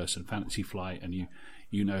universe and Fantasy Flight, and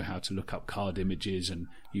you know how to look up card images and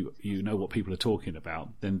you know what people are talking about,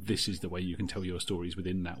 then this is the way you can tell your stories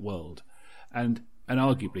within that world. And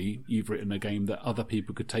arguably, you've written a game that other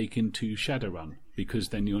people could take into Shadowrun, because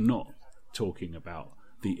then you're not talking about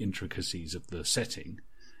the intricacies of the setting.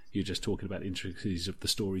 You're just talking about the intricacies of the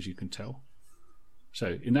stories you can tell.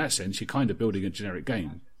 So in that sense, you're kind of building a generic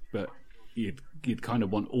game, but you'd kind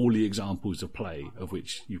of want all the examples of play, of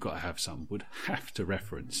which you've got to have some, would have to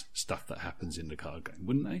reference stuff that happens in the card game,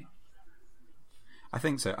 wouldn't they? I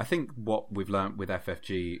think so. I think what we've learnt with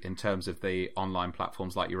FFG in terms of the online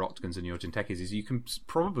platforms like your Octagons and your Gentekis is you can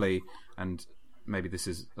probably, and maybe this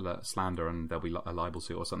is a slander and there'll be a libel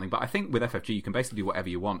suit or something, but I think with FFG you can basically do whatever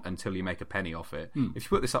you want until you make a penny off it. If you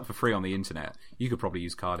put this up for free on the internet, you could probably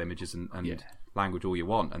use card images and language all you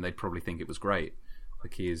want, and they'd probably think it was great. The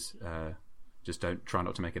key is just try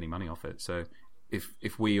not to make any money off it. So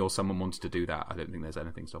if we or someone wanted to do that, I don't think there's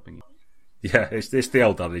anything stopping you. Yeah, it's the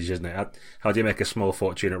old adage, isn't it? How do you make a small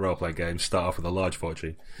fortune at role-playing games? Start off with a large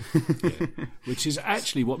fortune. Which is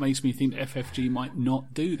actually what makes me think FFG might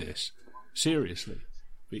not do this. Seriously.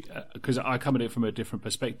 Because I come at it from a different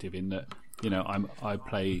perspective in that, I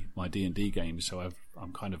play my D&D games, so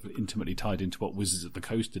I'm kind of intimately tied into what Wizards of the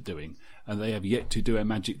Coast are doing, and they have yet to do a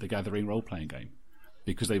Magic the Gathering role-playing game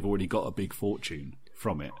because they've already got a big fortune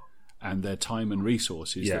from it. And their time and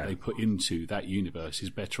resources that they put into that universe is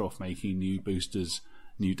better off making new boosters,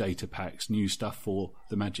 new data packs, new stuff for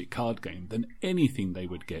the Magic card game than anything they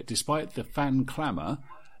would get. Despite the fan clamour,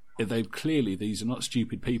 these are not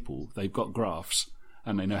stupid people. They've got graphs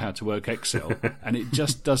and they know how to work Excel, and it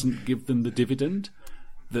just doesn't give them the dividend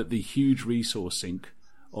that the huge resource sink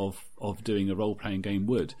of doing a role-playing game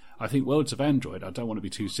would. I think Worlds of Android, I don't want to be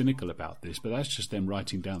too cynical about this, but that's just them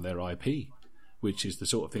writing down their IP, which is the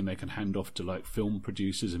sort of thing they can hand off to like film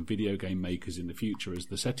producers and video game makers in the future as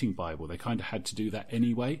the setting Bible. They kind of had to do that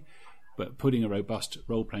anyway, but putting a robust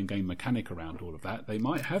role-playing game mechanic around all of that, they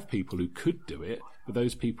might have people who could do it, but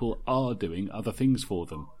those people are doing other things for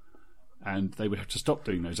them, and they would have to stop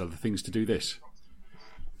doing those other things to do this.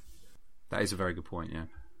 That is a very good point, yeah.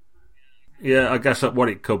 Yeah, I guess what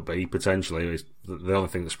it could be, potentially, is the only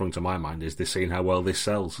thing that sprung to my mind is they're seeing how well this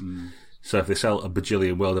sells. So if they sell a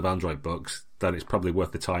bajillion World of Android books, then it's probably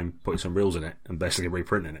worth the time putting some rules in it and basically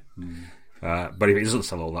reprinting it. But if it doesn't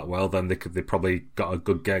sell all that well, then they probably got a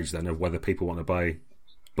good gauge then of whether people want to buy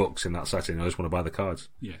books in that setting or just want to buy the cards.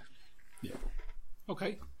 Yeah.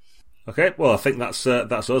 Okay, well, I think that's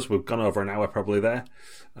us. We've gone over an hour probably there.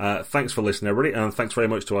 Thanks for listening, everybody, and thanks very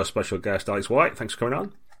much to our special guest, Alex White. Thanks for coming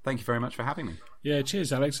on. Thank you very much for having me. Yeah,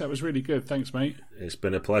 cheers, Alex. That was really good. Thanks, mate. It's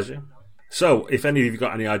been a pleasure. So, if any of you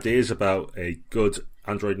got any ideas about a good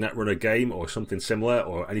Android Netrunner game or something similar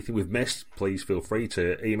or anything we've missed, please feel free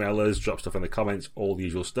to email us, drop stuff in the comments, all the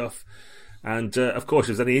usual stuff. And, of course,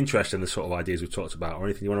 if there's any interest in the sort of ideas we've talked about or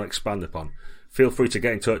anything you want to expand upon, feel free to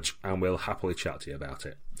get in touch and we'll happily chat to you about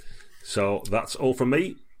it. So, that's all from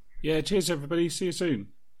me. Yeah, cheers, everybody. See you soon.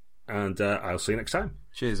 And I'll see you next time.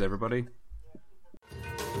 Cheers, everybody.